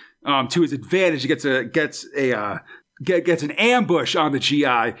Rogue to his advantage. He gets an ambush on the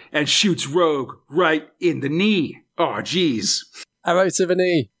GI and shoots Rogue right in the knee. Oh, geez. Arrow to the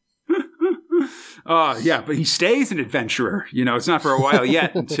knee. Yeah, but he stays an adventurer. It's not for a while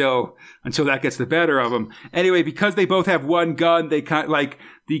yet until that gets the better of him. Anyway, because they both have one gun, they kind of like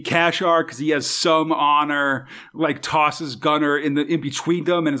the Kashar, because he has some honor, like tosses Gunner in between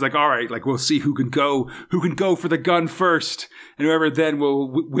them, and is like, all right, like we'll see who can go for the gun first, and whoever then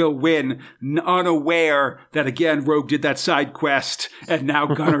will win, unaware that again Rogue did that side quest, and now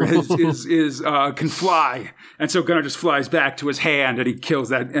Gunner can fly, and so Gunner just flies back to his hand, and he kills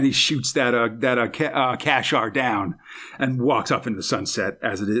that, and he shoots that Kashar down, and walks up into the sunset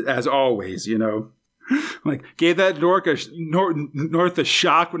as always, Like, gave that North a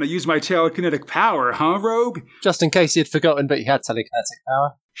shock when I used my telekinetic power, huh, Rogue? Just in case he had forgotten, but he had telekinetic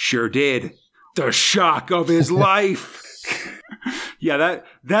power. Sure did. The shock of his life. Yeah,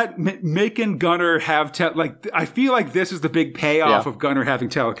 that making Gunner have I feel like this is the big payoff of Gunner having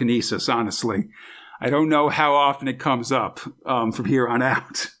telekinesis, honestly. I don't know how often it comes up from here on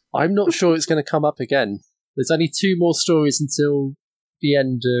out. I'm not sure it's going to come up again. There's only 2 more stories until the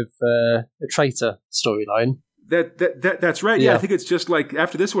end of a traitor storyline. That's right. Yeah, I think it's just like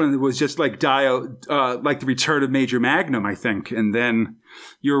after this one, it was just like like the return of Major Magnum, I think, and then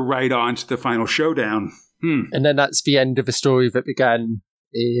you're right on to the final showdown. And then that's the end of a story that began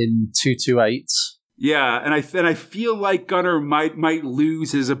in 228. Yeah, and I feel like Gunner might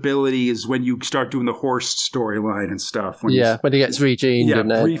lose his abilities when you start doing the Horst storyline and stuff. When he gets regened. Yeah, and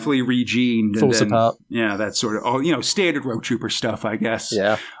briefly regened. Falls apart. Yeah, that's sort of all, standard Rogue Trooper stuff, I guess.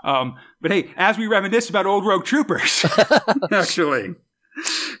 Yeah. But hey, as we reminisce about old Rogue Troopers, actually,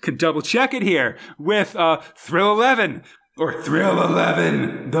 can double check it here with Thrill 11, or Thrill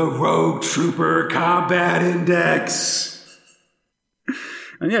 11, the Rogue Trooper Combat Index.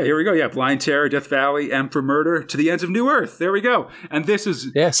 And yeah, here we go. Yeah, Blind Terror, Death Valley, M for Murder, To the Ends of New Earth. There we go. And this is...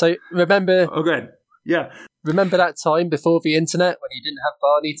 Yeah, so remember... Oh, go ahead. Yeah. Remember that time before the internet when you didn't have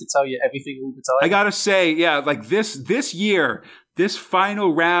Barney to tell you everything all the time? I gotta say, yeah, like this year, this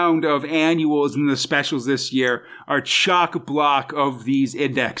final round of annuals and the specials this year are chock-a-block of these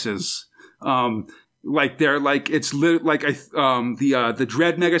indexes. Like they're like, it's like the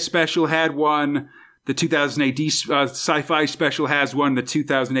Dread Mega special had one. The 2000 AD sci-fi special has one. The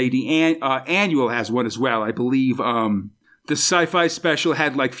 2000 AD annual has one as well. I believe the sci-fi special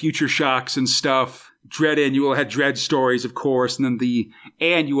had like Future Shocks and stuff. Dread annual had Dread stories, of course, and then the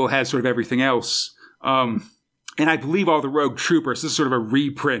annual has sort of everything else. And I believe all the Rogue Troopers. This is sort of a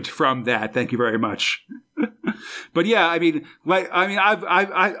reprint from that. Thank you very much. But yeah,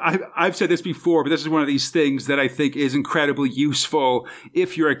 I've said this before, but this is one of these things that I think is incredibly useful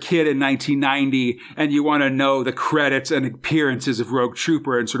if you're a kid in 1990 and you want to know the credits and appearances of Rogue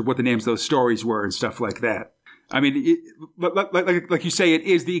Trooper and sort of what the names of those stories were and stuff like that. I mean, like you say, it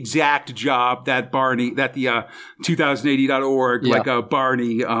is the exact job that the 2080.org,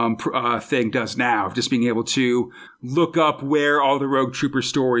 Barney thing does now, of just being able to look up where all the Rogue Trooper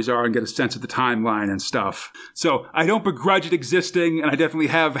stories are and get a sense of the timeline and stuff. So I don't begrudge it existing, and I definitely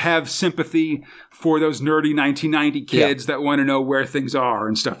have sympathy for those nerdy 1990 kids that want to know where things are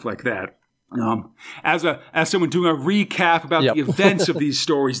and stuff like that. As someone doing a recap about the events of these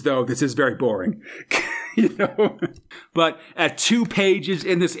stories, though, this is very boring. But at 2 pages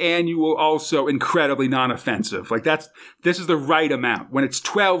in this annual, also incredibly non-offensive. This is the right amount. When it's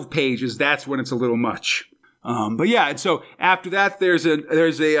 12 pages, that's when it's a little much. But yeah, and so after that, there's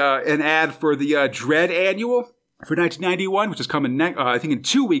an ad for the Dredd annual for 1991, which is coming I think in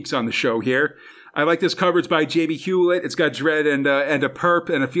 2 weeks on the show here. I like this cover. It's by Jamie Hewlett. It's got Dredd and a perp,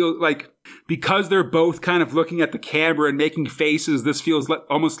 and I feel like because they're both kind of looking at the camera and making faces, this feels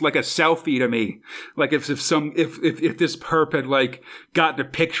almost like a selfie to me. Like if this perp had gotten a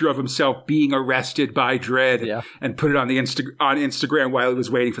picture of himself being arrested by Dredd and put it on on Instagram while he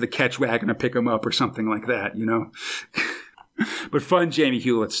was waiting for the catch wagon to pick him up or something like that, But fun Jamie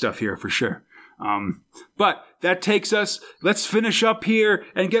Hewlett stuff here for sure. But that takes us, let's finish up here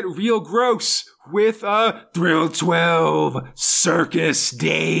and get real gross with Thrill 12 Circus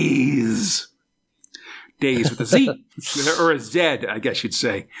Days. Days with a Z, or a Z, I guess you'd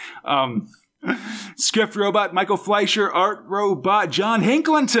say. Script robot Michael Fleischer, art robot John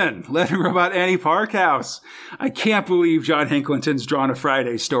Hincklington, letter robot Annie Parkhouse. I can't believe John Hincklington's drawn a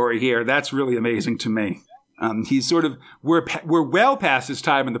Friday story here. That's really amazing to me. He's sort of, we're well past his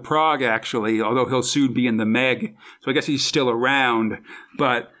time in the Prague, actually, although he'll soon be in the Meg. So I guess he's still around.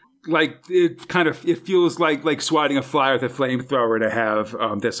 But, it feels like swatting a fly with a flamethrower to have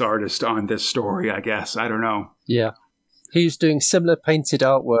this artist on this story, I guess. I don't know. Yeah. He's doing similar painted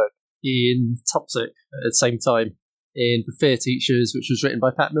artwork in Toxic at the same time in The Fear Teachers, which was written by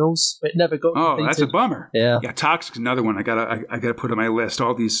Pat Mills, but it never got completed. That's a bummer. Yeah. Yeah, Toxic's another one I gotta put on my list.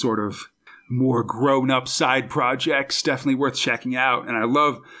 All these sort of more grown-up side projects, definitely worth checking out. And I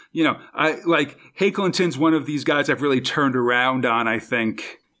love, Hincklington's one of these guys I've really turned around on, I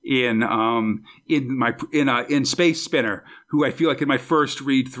think, in Space Spinner, who I feel like in my first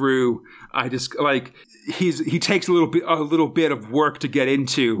read through, I just he takes a little bit of work to get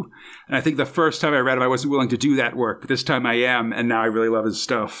into. And I think the first time I read him, I wasn't willing to do that work, but this time I am, and now I really love his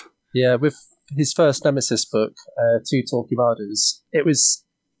stuff. Yeah, with his first Nemesis book, Two Torquemadas, it was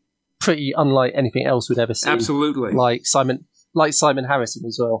pretty unlike anything else we'd ever seen. Absolutely. Like Simon Harrison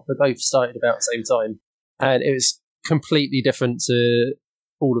as well. They both started about the same time. And it was completely different to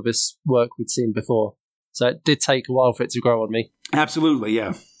all of this work we'd seen before. So it did take a while for it to grow on me. Absolutely,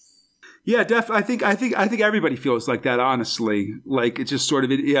 yeah. Yeah, definitely. I think everybody feels like that, honestly. Like, it's just sort of,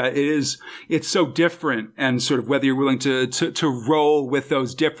 it's so different, and sort of whether you're willing to roll with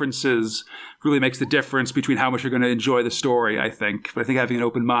those differences really makes the difference between how much you're going to enjoy the story, I think. But I think having an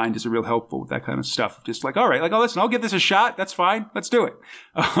open mind is real helpful with that kind of stuff. Just all right, listen, I'll give this a shot. That's fine. Let's do it.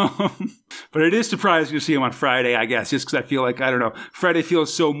 But it is surprising to see him on Friday, I guess, just because I feel like, I don't know, Friday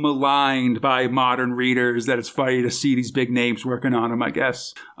feels so maligned by modern readers that it's funny to see these big names working on him, I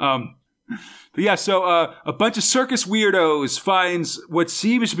guess. But yeah, so a bunch of circus weirdos finds what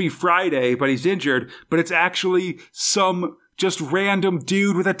seems to be Friday, but he's injured, but it's actually some just random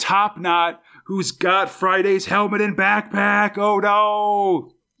dude with a top knot who's got Friday's helmet and backpack. Oh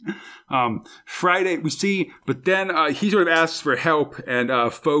no! Friday, we see, but then he sort of asks for help, and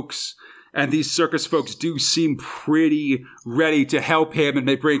these circus folks do seem pretty ready to help him, and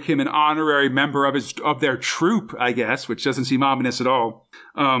they make him an honorary member of their troupe, I guess, which doesn't seem ominous at all.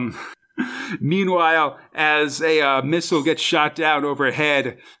 Meanwhile, as a missile gets shot down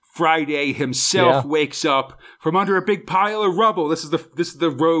overhead, Friday himself wakes up from under a big pile of rubble. This is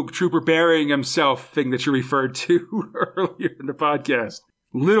the rogue trooper burying himself thing that you referred to earlier in the podcast.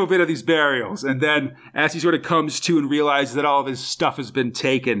 Little bit of these burials, and then as he sort of comes to and realizes that all of his stuff has been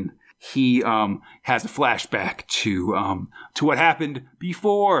taken, he has a flashback to what happened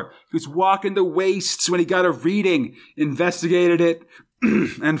before. He was walking the wastes when he got a reading, investigated it,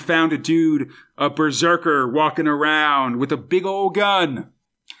 and found a berserker walking around with a big old gun.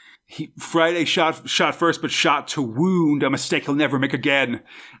 Friday shot first, but shot to wound, a mistake he'll never make again.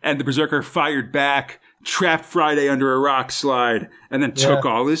 And the berserker fired back, trapped Friday under a rock slide, and then took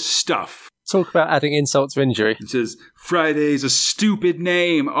all his stuff. Talk about adding insult to injury. It says, Friday's a stupid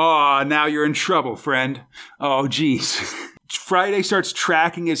name. Aw, now you're in trouble, friend. Oh, geez. Friday starts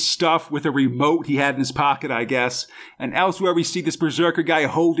tracking his stuff with a remote he had in his pocket, I guess. And elsewhere we see this berserker guy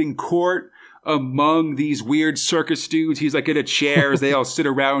holding court among these weird circus dudes. He's like in a chair as they all sit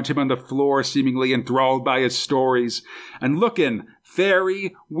around him on the floor, seemingly enthralled by his stories. And looking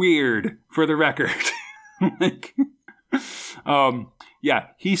very weird, for the record. Yeah,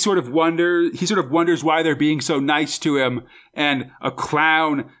 he sort of wonders why they're being so nice to him, and a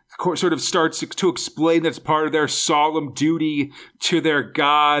clown sort of starts to explain that's part of their solemn duty to their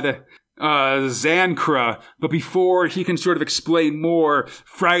god, Zancra. But before he can sort of explain more,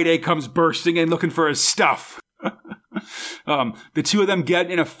 Friday comes bursting in looking for his stuff. The two of them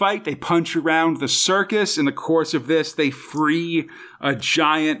get in a fight. They punch around the circus. In the course of this, they free a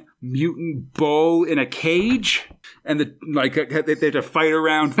giant mutant bull in a cage, and they have to fight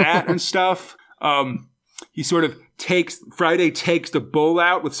around that and stuff. He sort of Friday takes the bull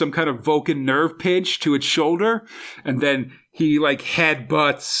out with some kind of Vulcan nerve pinch to its shoulder, and then he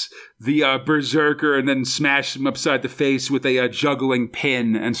headbutts the berserker and then smashes him upside the face with a juggling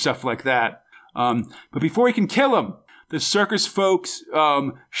pin and stuff like that. But before he can kill him, the circus folks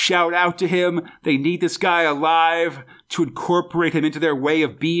shout out to him. They need this guy alive to incorporate him into their way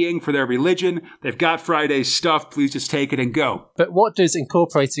of being for their religion. They've got Friday's stuff. Please just take it and go. But what does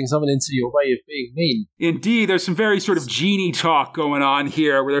incorporating someone into your way of being mean? Indeed, there's some very sort of genie talk going on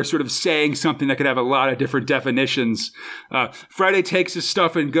here where they're sort of saying something that could have a lot of different definitions. Friday takes his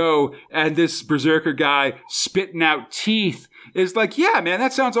stuff and go, and this berserker guy spitting out teeth is like, yeah, man,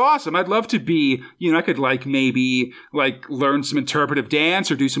 that sounds awesome. I'd love to be, I could maybe learn some interpretive dance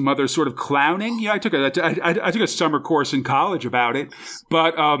or do some other sort of clowning. I took a summer course in college about it.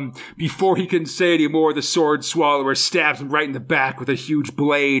 But before he can say any more, the sword swallower stabs him right in the back with a huge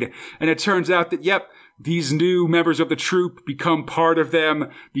blade. And it turns out that, yep, these new members of the troupe become part of them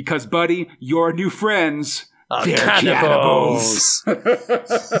because, buddy, your new friends, they're cannibals.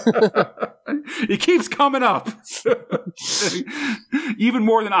 It keeps coming up. Even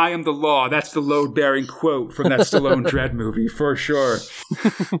more than I am the law. That's the load-bearing quote from that Stallone Dread movie, for sure.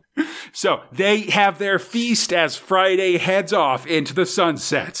 So they have their feast as Friday heads off into the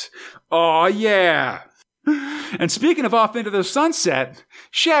sunset. Aw, yeah. And speaking of off into the sunset,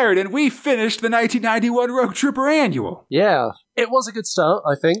 Sheridan, we finished the 1991 Rogue Trooper Annual. Yeah. It was a good start,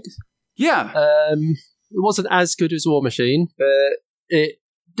 I think. Yeah. It wasn't as good as War Machine, but it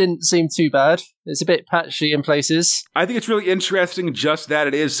didn't seem too bad. It's a bit patchy in places. I think it's really interesting just that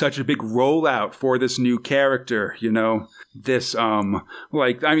it is such a big rollout for this new character, This, this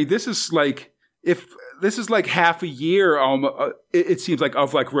is this is half a year, it seems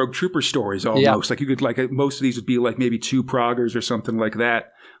of Rogue Trooper stories almost. Yeah. You could, most of these would be maybe 2 proggers or something like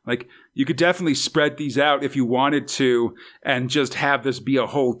that. You could definitely spread these out if you wanted to and just have this be a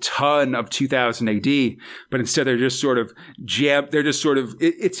whole ton of 2000 AD. But instead they're just sort of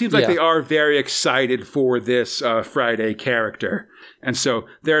it seems like they are very excited for this Friday character. And so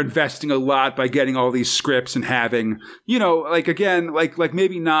they're investing a lot by getting all these scripts and having,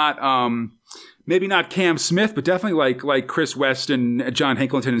 maybe not Cam Smith, but definitely like Chris Weston, John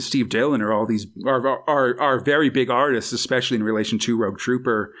Hinkleton, and Steve Dillon are all these are very big artists, especially in relation to Rogue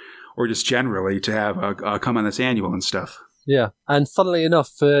Trooper or just generally to have come on this annual and stuff. Yeah, and funnily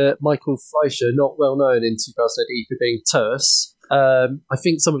enough, Michael Fleischer, not well known in 2000 AD for being terse, I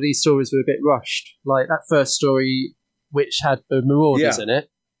think some of these stories were a bit rushed. Like that first story, which had the Marauders in it.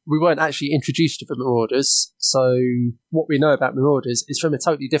 We weren't actually introduced to the Marauders, so what we know about Marauders is from a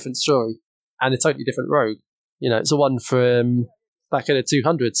totally different story. And a totally different rogue. It's the one from back in the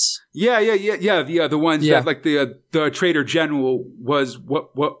 200s. Yeah. The ones that the Trader General was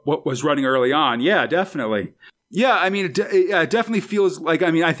what was running early on. Yeah, definitely. Yeah, I mean, it definitely feels like.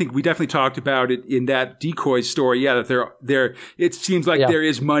 I think we definitely talked about it in that Decoy story. Yeah, that there. It seems like there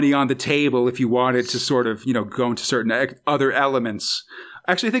is money on the table if you wanted to sort of go into certain other elements.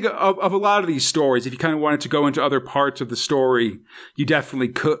 Actually, I think of a lot of these stories, if you kind of wanted to go into other parts of the story, you definitely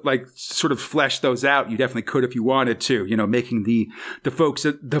could, sort of flesh those out. You definitely could if you wanted to, making the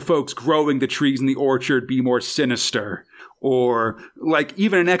folks growing the trees in the orchard be more sinister. Or,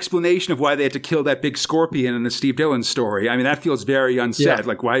 even an explanation of why they had to kill that big scorpion in the Steve Dillon story. I mean, that feels very unsaid.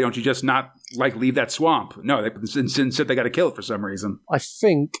 Yeah. Why don't you just not, leave that swamp? No, instead they got to kill it for some reason. I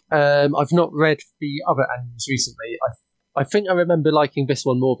think, I've not read the other annuals recently. I think I remember liking this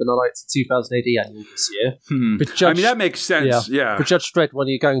one more than I liked the 2000 AD annual this year. That makes sense. Yeah. For Judge Dredd one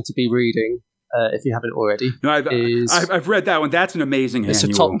you're going to be reading, if you haven't already. No, I've read that one. That's an amazing it's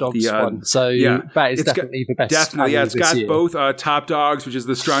annual. It's a Top Dogs one. So that is definitely the best. Definitely, yeah. It's got year. both Top Dogs, which is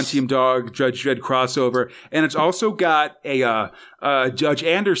the Strontium Dog Judge Dredd crossover, and it's also got a Judge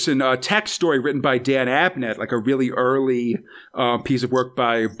Anderson text story written by Dan Abnett, like a really early piece of work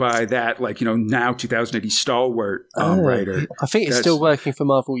by that, now 2080 stalwart writer. I think it's still working for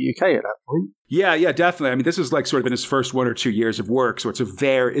Marvel UK at that point. Yeah, definitely. I mean, this is like sort of in his first 1 or 2 years of work, so it's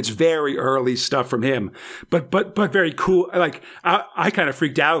very early stuff from him, but very cool. Like I kind of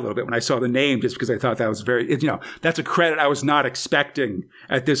freaked out a little bit when I saw the name, just because I thought that was that's a credit I was not expecting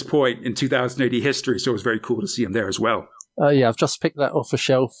at this point in 2080 history. So it was very cool to see him there as well. I've just picked that off a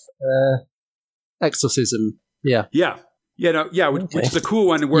shelf. Exorcism. Yeah. Which is a cool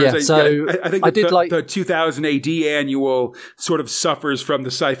one. Whereas I think the 2000 AD annual sort of suffers from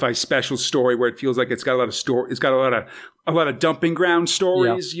the sci-fi special story, where it feels like it's got a lot of story. It's got a lot of dumping ground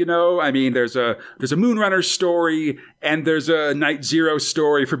stories. Yeah. I mean, there's a Moonrunner story, and there's a Night Zero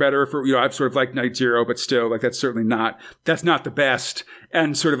story, for better or for I've sort of liked Night Zero, but still, like, that's not the best,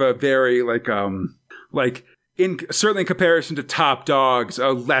 and sort of a very certainly in comparison to Top Dogs, a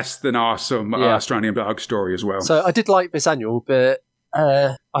less than awesome Strontium Dog story as well. So I did like this annual, but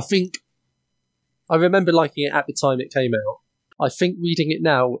I think I remember liking it at the time it came out. I think reading it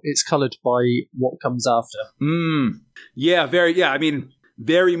now, it's coloured by what comes after. I mean,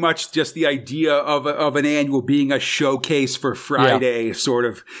 very much just the idea of an annual being a showcase for Friday sort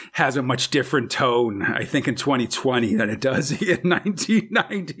of has a much different tone, I think, in 2020 than it does in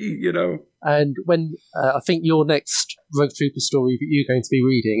 1990, And when I think your next Rogue Trooper story that you're going to be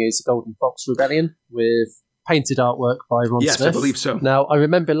reading is Golden Fox Rebellion, with painted artwork by Ron Smith. Yes, I believe so. Now, I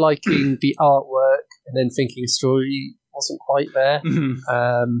remember liking the artwork and then thinking the story wasn't quite there.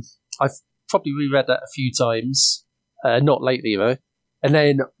 Mm-hmm. I've probably reread that a few times, not lately though. And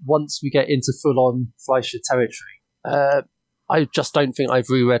then once we get into full-on Fleischer territory, I just don't think I've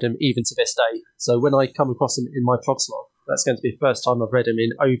reread him even to this day. So when I come across him in my prog slot, that's going to be the first time I've read him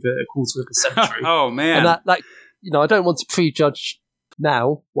in over a quarter of a century. Oh, man. And that I don't want to prejudge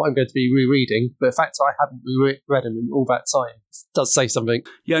now what I'm going to be rereading, but the fact that I haven't reread him in all that time does say something.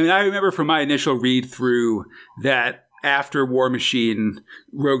 Yeah, I mean, I remember from my initial read-through that after War Machine,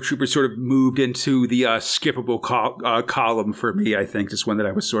 Rogue Trooper sort of moved into the skippable column for me, I think. Just one that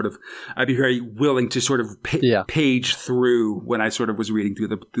I was I'd be very willing to sort of page through when I sort of was reading through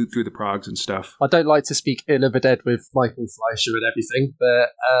the progs and stuff. I don't like to speak ill of the dead with Michael Fleischer and everything, but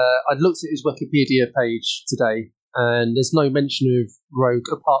I looked at his Wikipedia page today, and there's no mention of Rogue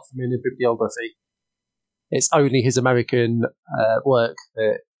apart from in a bibliography. It's only his American work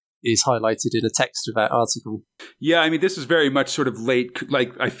that is highlighted in the text of that article. Yeah, I mean, this is very much sort of late,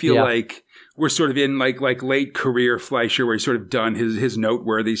 like, I feel like we're sort of in like late career Fleischer, where he's sort of done his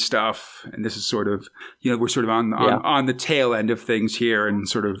noteworthy stuff, and this is sort of, we're sort of on the tail end of things here, and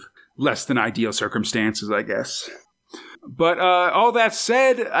sort of less than ideal circumstances, I guess. But all that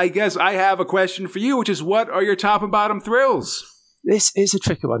said, I guess I have a question for you, which is, what are your top and bottom thrills? This is a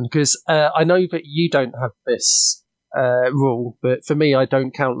tricky one, because I know that you don't have this rule, but for me, I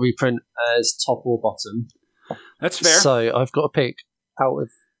don't count reprint as top or bottom. That's fair. So I've got to pick out of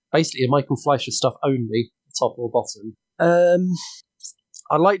basically a Michael Fleischer stuff only, top or bottom.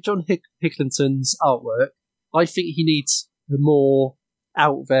 I like John Hicklington's artwork. I think he needs a more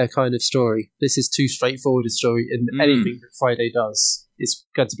out there kind of story. This is too straightforward a story, and anything that Friday does is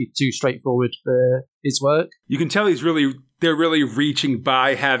going to be too straightforward for his work. You can tell they're really reaching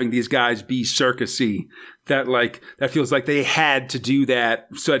by having these guys be circusy. That feels like they had to do that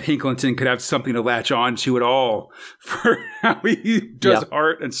so that Hicklington could have something to latch on to at all for how he does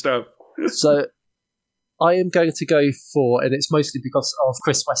art and stuff. So I am going to go for, and it's mostly because of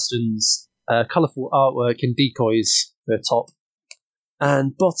Chris Weston's colourful artwork and decoys for top.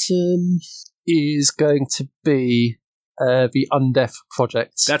 And bottom is going to be the Undeath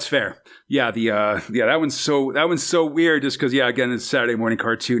Project. That's fair. Yeah, that one's so weird, just because again, it's Saturday morning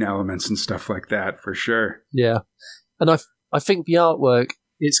cartoon elements and stuff like that for sure. Yeah, and I think the artwork,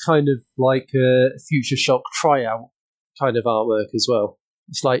 it's kind of like a Future Shock tryout kind of artwork as well.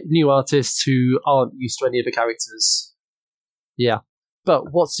 It's like new artists who aren't used to any of the characters. Yeah,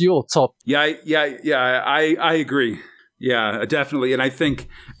 but what's your top? I agree. Yeah, definitely, and I think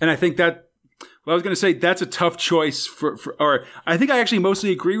that. Well, I was going to say that's a tough choice or I think I actually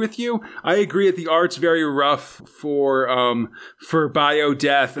mostly agree with you. I agree that the art's very rough for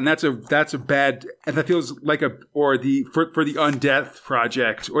Biodeath, and that's a bad, and that feels like for the Undeath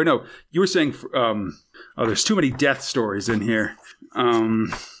Project. Or no, you were saying there's too many death stories in here.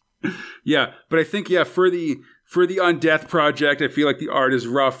 Yeah, but I think for for the Undeath Project, I feel like the art is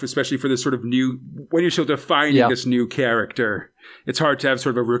rough, especially for this sort of new, when you're still defining this new character. It's hard to have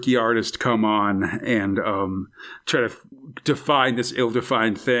sort of a rookie artist come on and try to define this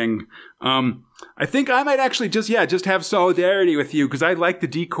ill-defined thing. I think I might actually just have solidarity with you, because I like the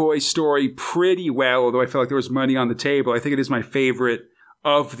Decoy story pretty well, although I felt like there was money on the table. I think it is my favorite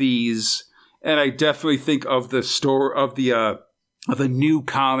of these, and I definitely think of the story of the new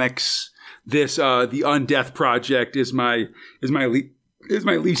comics. This the Undeath Project is my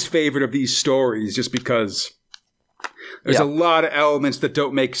least favorite of these stories, just because there's a lot of elements that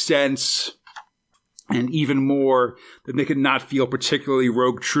don't make sense, and even more that make it not feel particularly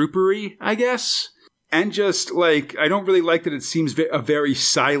Rogue Troopery, I guess. And just, like, I don't really like that it seems a very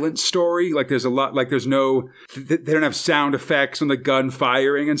silent story. Like, there's a lot, like, there's no, they don't have sound effects on the gun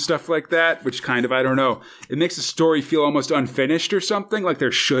firing and stuff like that, which kind of, I don't know. It makes the story feel almost unfinished or something. Like, there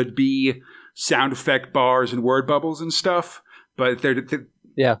should be sound effect bars and word bubbles and stuff. But they're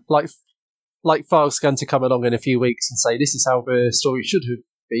yeah, like File's going to come along in a few weeks and say, this is how the story should have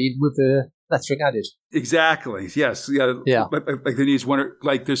been with the lettering added. Exactly. Yes. Yeah. Like there needs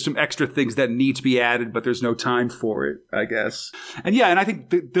there's some extra things that need to be added, but there's no time for it, I guess. And yeah, and I think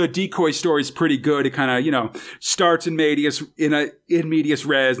the Decoy story is pretty good. It kind of, starts in medias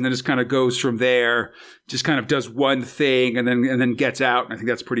res, and then just kind of goes from there. Just kind of does one thing and then gets out. And I think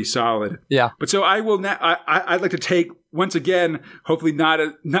that's pretty solid. Yeah. But so I will I'd like to take, once again, hopefully not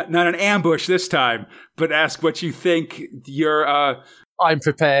an ambush this time, but ask what you think I'm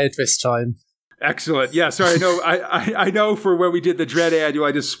prepared this time. Excellent. Yeah, sorry. I know for when we did the Dread Annual,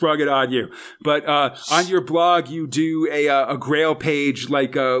 I just sprung it on you. But on your blog, you do a Grail page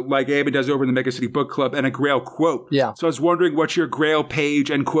like Eamon does over in the Mega City Book Club, and a Grail quote. Yeah. So I was wondering what your Grail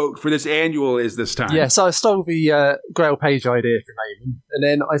page and quote for this annual is this time. Yeah, so I stole the Grail page idea from Eamon, and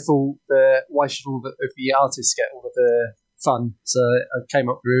then I thought, why should all of the artists get all of the fun? So I came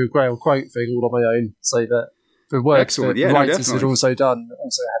up with a Grail quote thing all on my own, so that the work that the writers had also done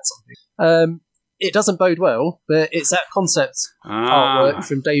also had something. It doesn't bode well, but it's that concept artwork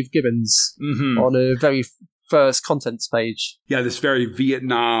from Dave Gibbons on a very first contents page. Yeah, this very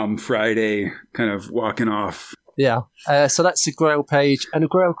Vietnam Friday kind of walking off. Yeah, so that's a Grail page and a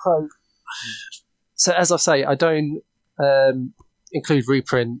Grail quote. So as I say, I don't include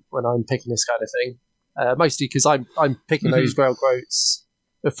reprint when I'm picking this kind of thing, mostly because I'm picking those Grail quotes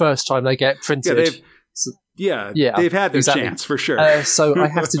the first time they get printed. Yeah, they've had their chance for sure. So I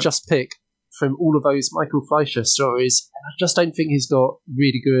have to just pick from all of those Michael Fleischer stories, and I just don't think he's got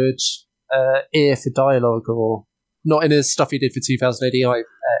really good ear for dialogue, or not in his stuff he did for 2000 AD.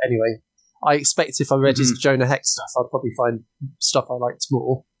 Anyway, I expect if I read his Jonah Hex stuff, I'd probably find stuff I liked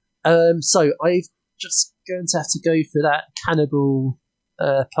more. So I'm just going to have to go for that cannibal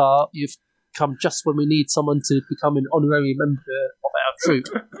part. You've come just when we need someone to become an honorary member of our troop,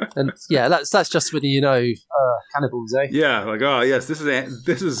 and yeah, that's just when cannibals, eh? Yeah, like, oh yes, this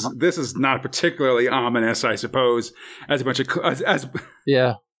is not particularly ominous, I suppose. As a bunch of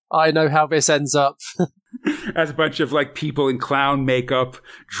yeah, I know how this ends up. As a bunch of like people in clown makeup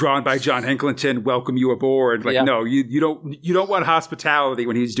drawn by John Hincklington welcome you aboard. Like, no, you don't want hospitality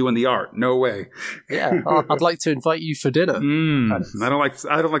when he's doing the art. No way. Yeah, I'd like to invite you for dinner. I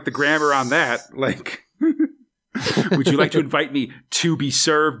don't like the grammar on that. Like, would you like to invite me to be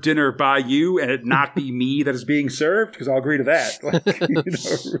served dinner by you and it not be me that is being served? Because I'll agree to that. Like,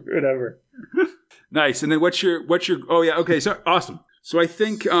 whatever. Nice. And then what's your? Oh yeah. Okay. So awesome. So I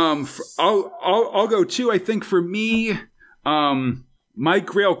think I'll go too. I think for me, my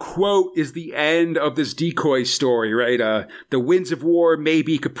Grail quote is the end of this Decoy story, right? The winds of war may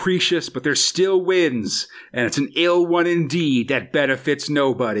be capricious, but they're still winds, and it's an ill one indeed that benefits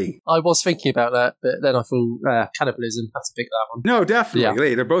nobody. I was thinking about that, but then I thought, cannibalism, have to pick that one. No, definitely.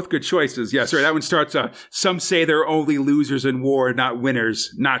 Yeah. They're both good choices. Yeah, sorry, that one starts, some say there are only losers in war, not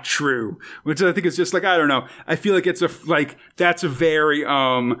winners. Not true. Which I think is just like, I don't know. I feel like that's a very,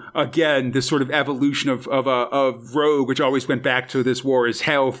 again, this sort of evolution of Rogue, which always went back to this war is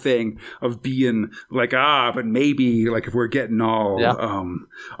hell thing of being like, but maybe like if we're getting all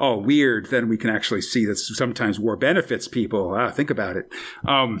weird, then we can actually see that sometimes war benefits people. Think about it.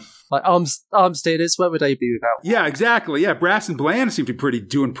 Like arms dealers, where would they be without? Yeah, exactly. Yeah, Brass and Bland seem to be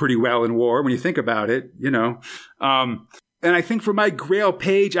doing pretty well in war when you think about it, And I think for my Grail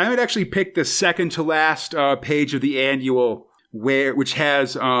page, I would actually pick the second to last page of the annual, which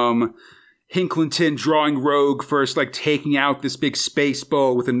has Hincklington drawing Rogue first, like taking out this big space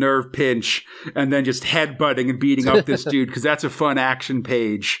bull with a nerve pinch, and then just headbutting and beating up this dude, because that's a fun action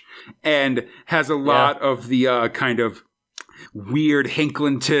page, and has a lot of the kind of weird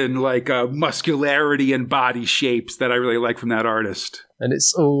Hinkleton, like muscularity and body shapes that I really like from that artist. And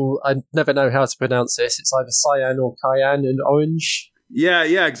it's all, I never know how to pronounce this. It's either cyan or cayenne and orange. Yeah,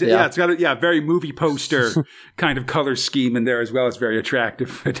 it's got a very movie poster kind of color scheme in there as well. It's very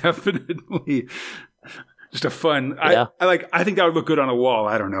attractive. Definitely. Just a fun. Yeah. I think that would look good on a wall.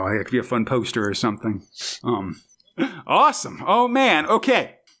 I don't know. It could be a fun poster or something. Awesome. Oh man.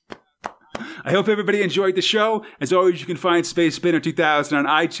 Okay. I hope everybody enjoyed the show. As always, you can find Space Spinner 2000 on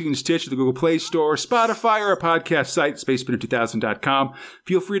iTunes, Stitch, the Google Play Store, Spotify, or our podcast site, spacespinner2000.com.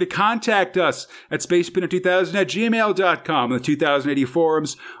 Feel free to contact us at spacespinner2000@gmail.com, on the 2080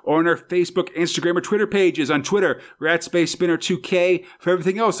 forums, or on our Facebook, Instagram, or Twitter pages. On Twitter, we're at SpaceSpinner2K. For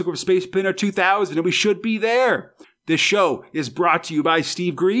everything else, look for Space Spinner 2000, and we should be there. This show is brought to you by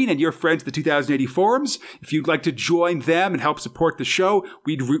Steve Green and your friends at the 2080 forums. If you'd like to join them and help support the show,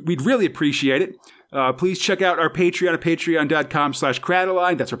 we'd really appreciate it. Please check out our Patreon at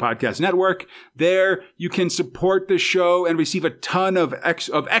patreon.com/Crataline. That's our podcast network. There you can support the show and receive a ton of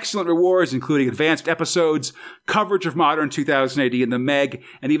excellent rewards, including advanced episodes, coverage of modern 2080 in the Meg,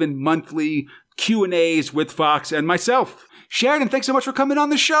 and even monthly Q&As with Fox and myself. Sheridan, thanks so much for coming on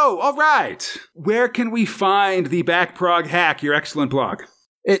the show. All right. Where can we find the Backprog Hack, your excellent blog?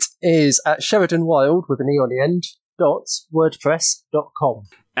 It is at SheridanWild, with an E on the end, .wordpress.com.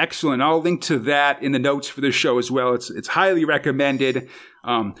 Excellent. I'll link to that in the notes for the show as well. It's highly recommended.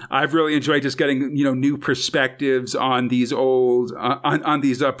 I've really enjoyed just getting, new perspectives on these old, on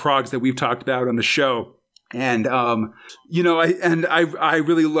these progs that we've talked about on the show. And, I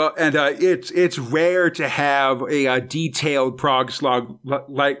really love, and, it's rare to have a detailed prog slog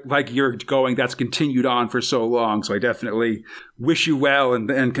like you're going that's continued on for so long. So I definitely wish you well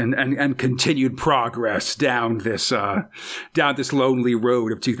and continued progress down this lonely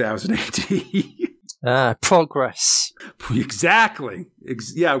road of 2018. Progress. Exactly.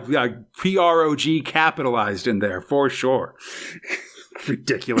 PROG capitalized in there for sure.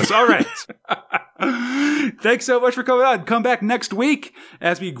 Ridiculous. All right. Thanks so much for coming on. Come back next week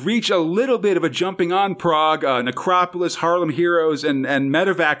as we reach a little bit of a jumping on prog. Necropolis, Harlem Heroes, and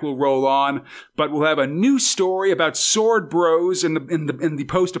Medevac will roll on, but we'll have a new story about sword bros in the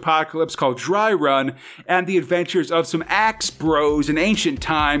post-apocalypse called Dry Run, and the adventures of some axe bros in ancient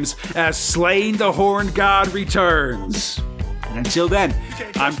times as Slain the Horned God returns. And until then,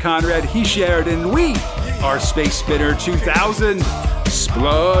 I'm Conrad Sheridan. We are Space Spinner 2000.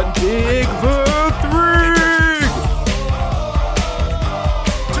 Splundig Victory!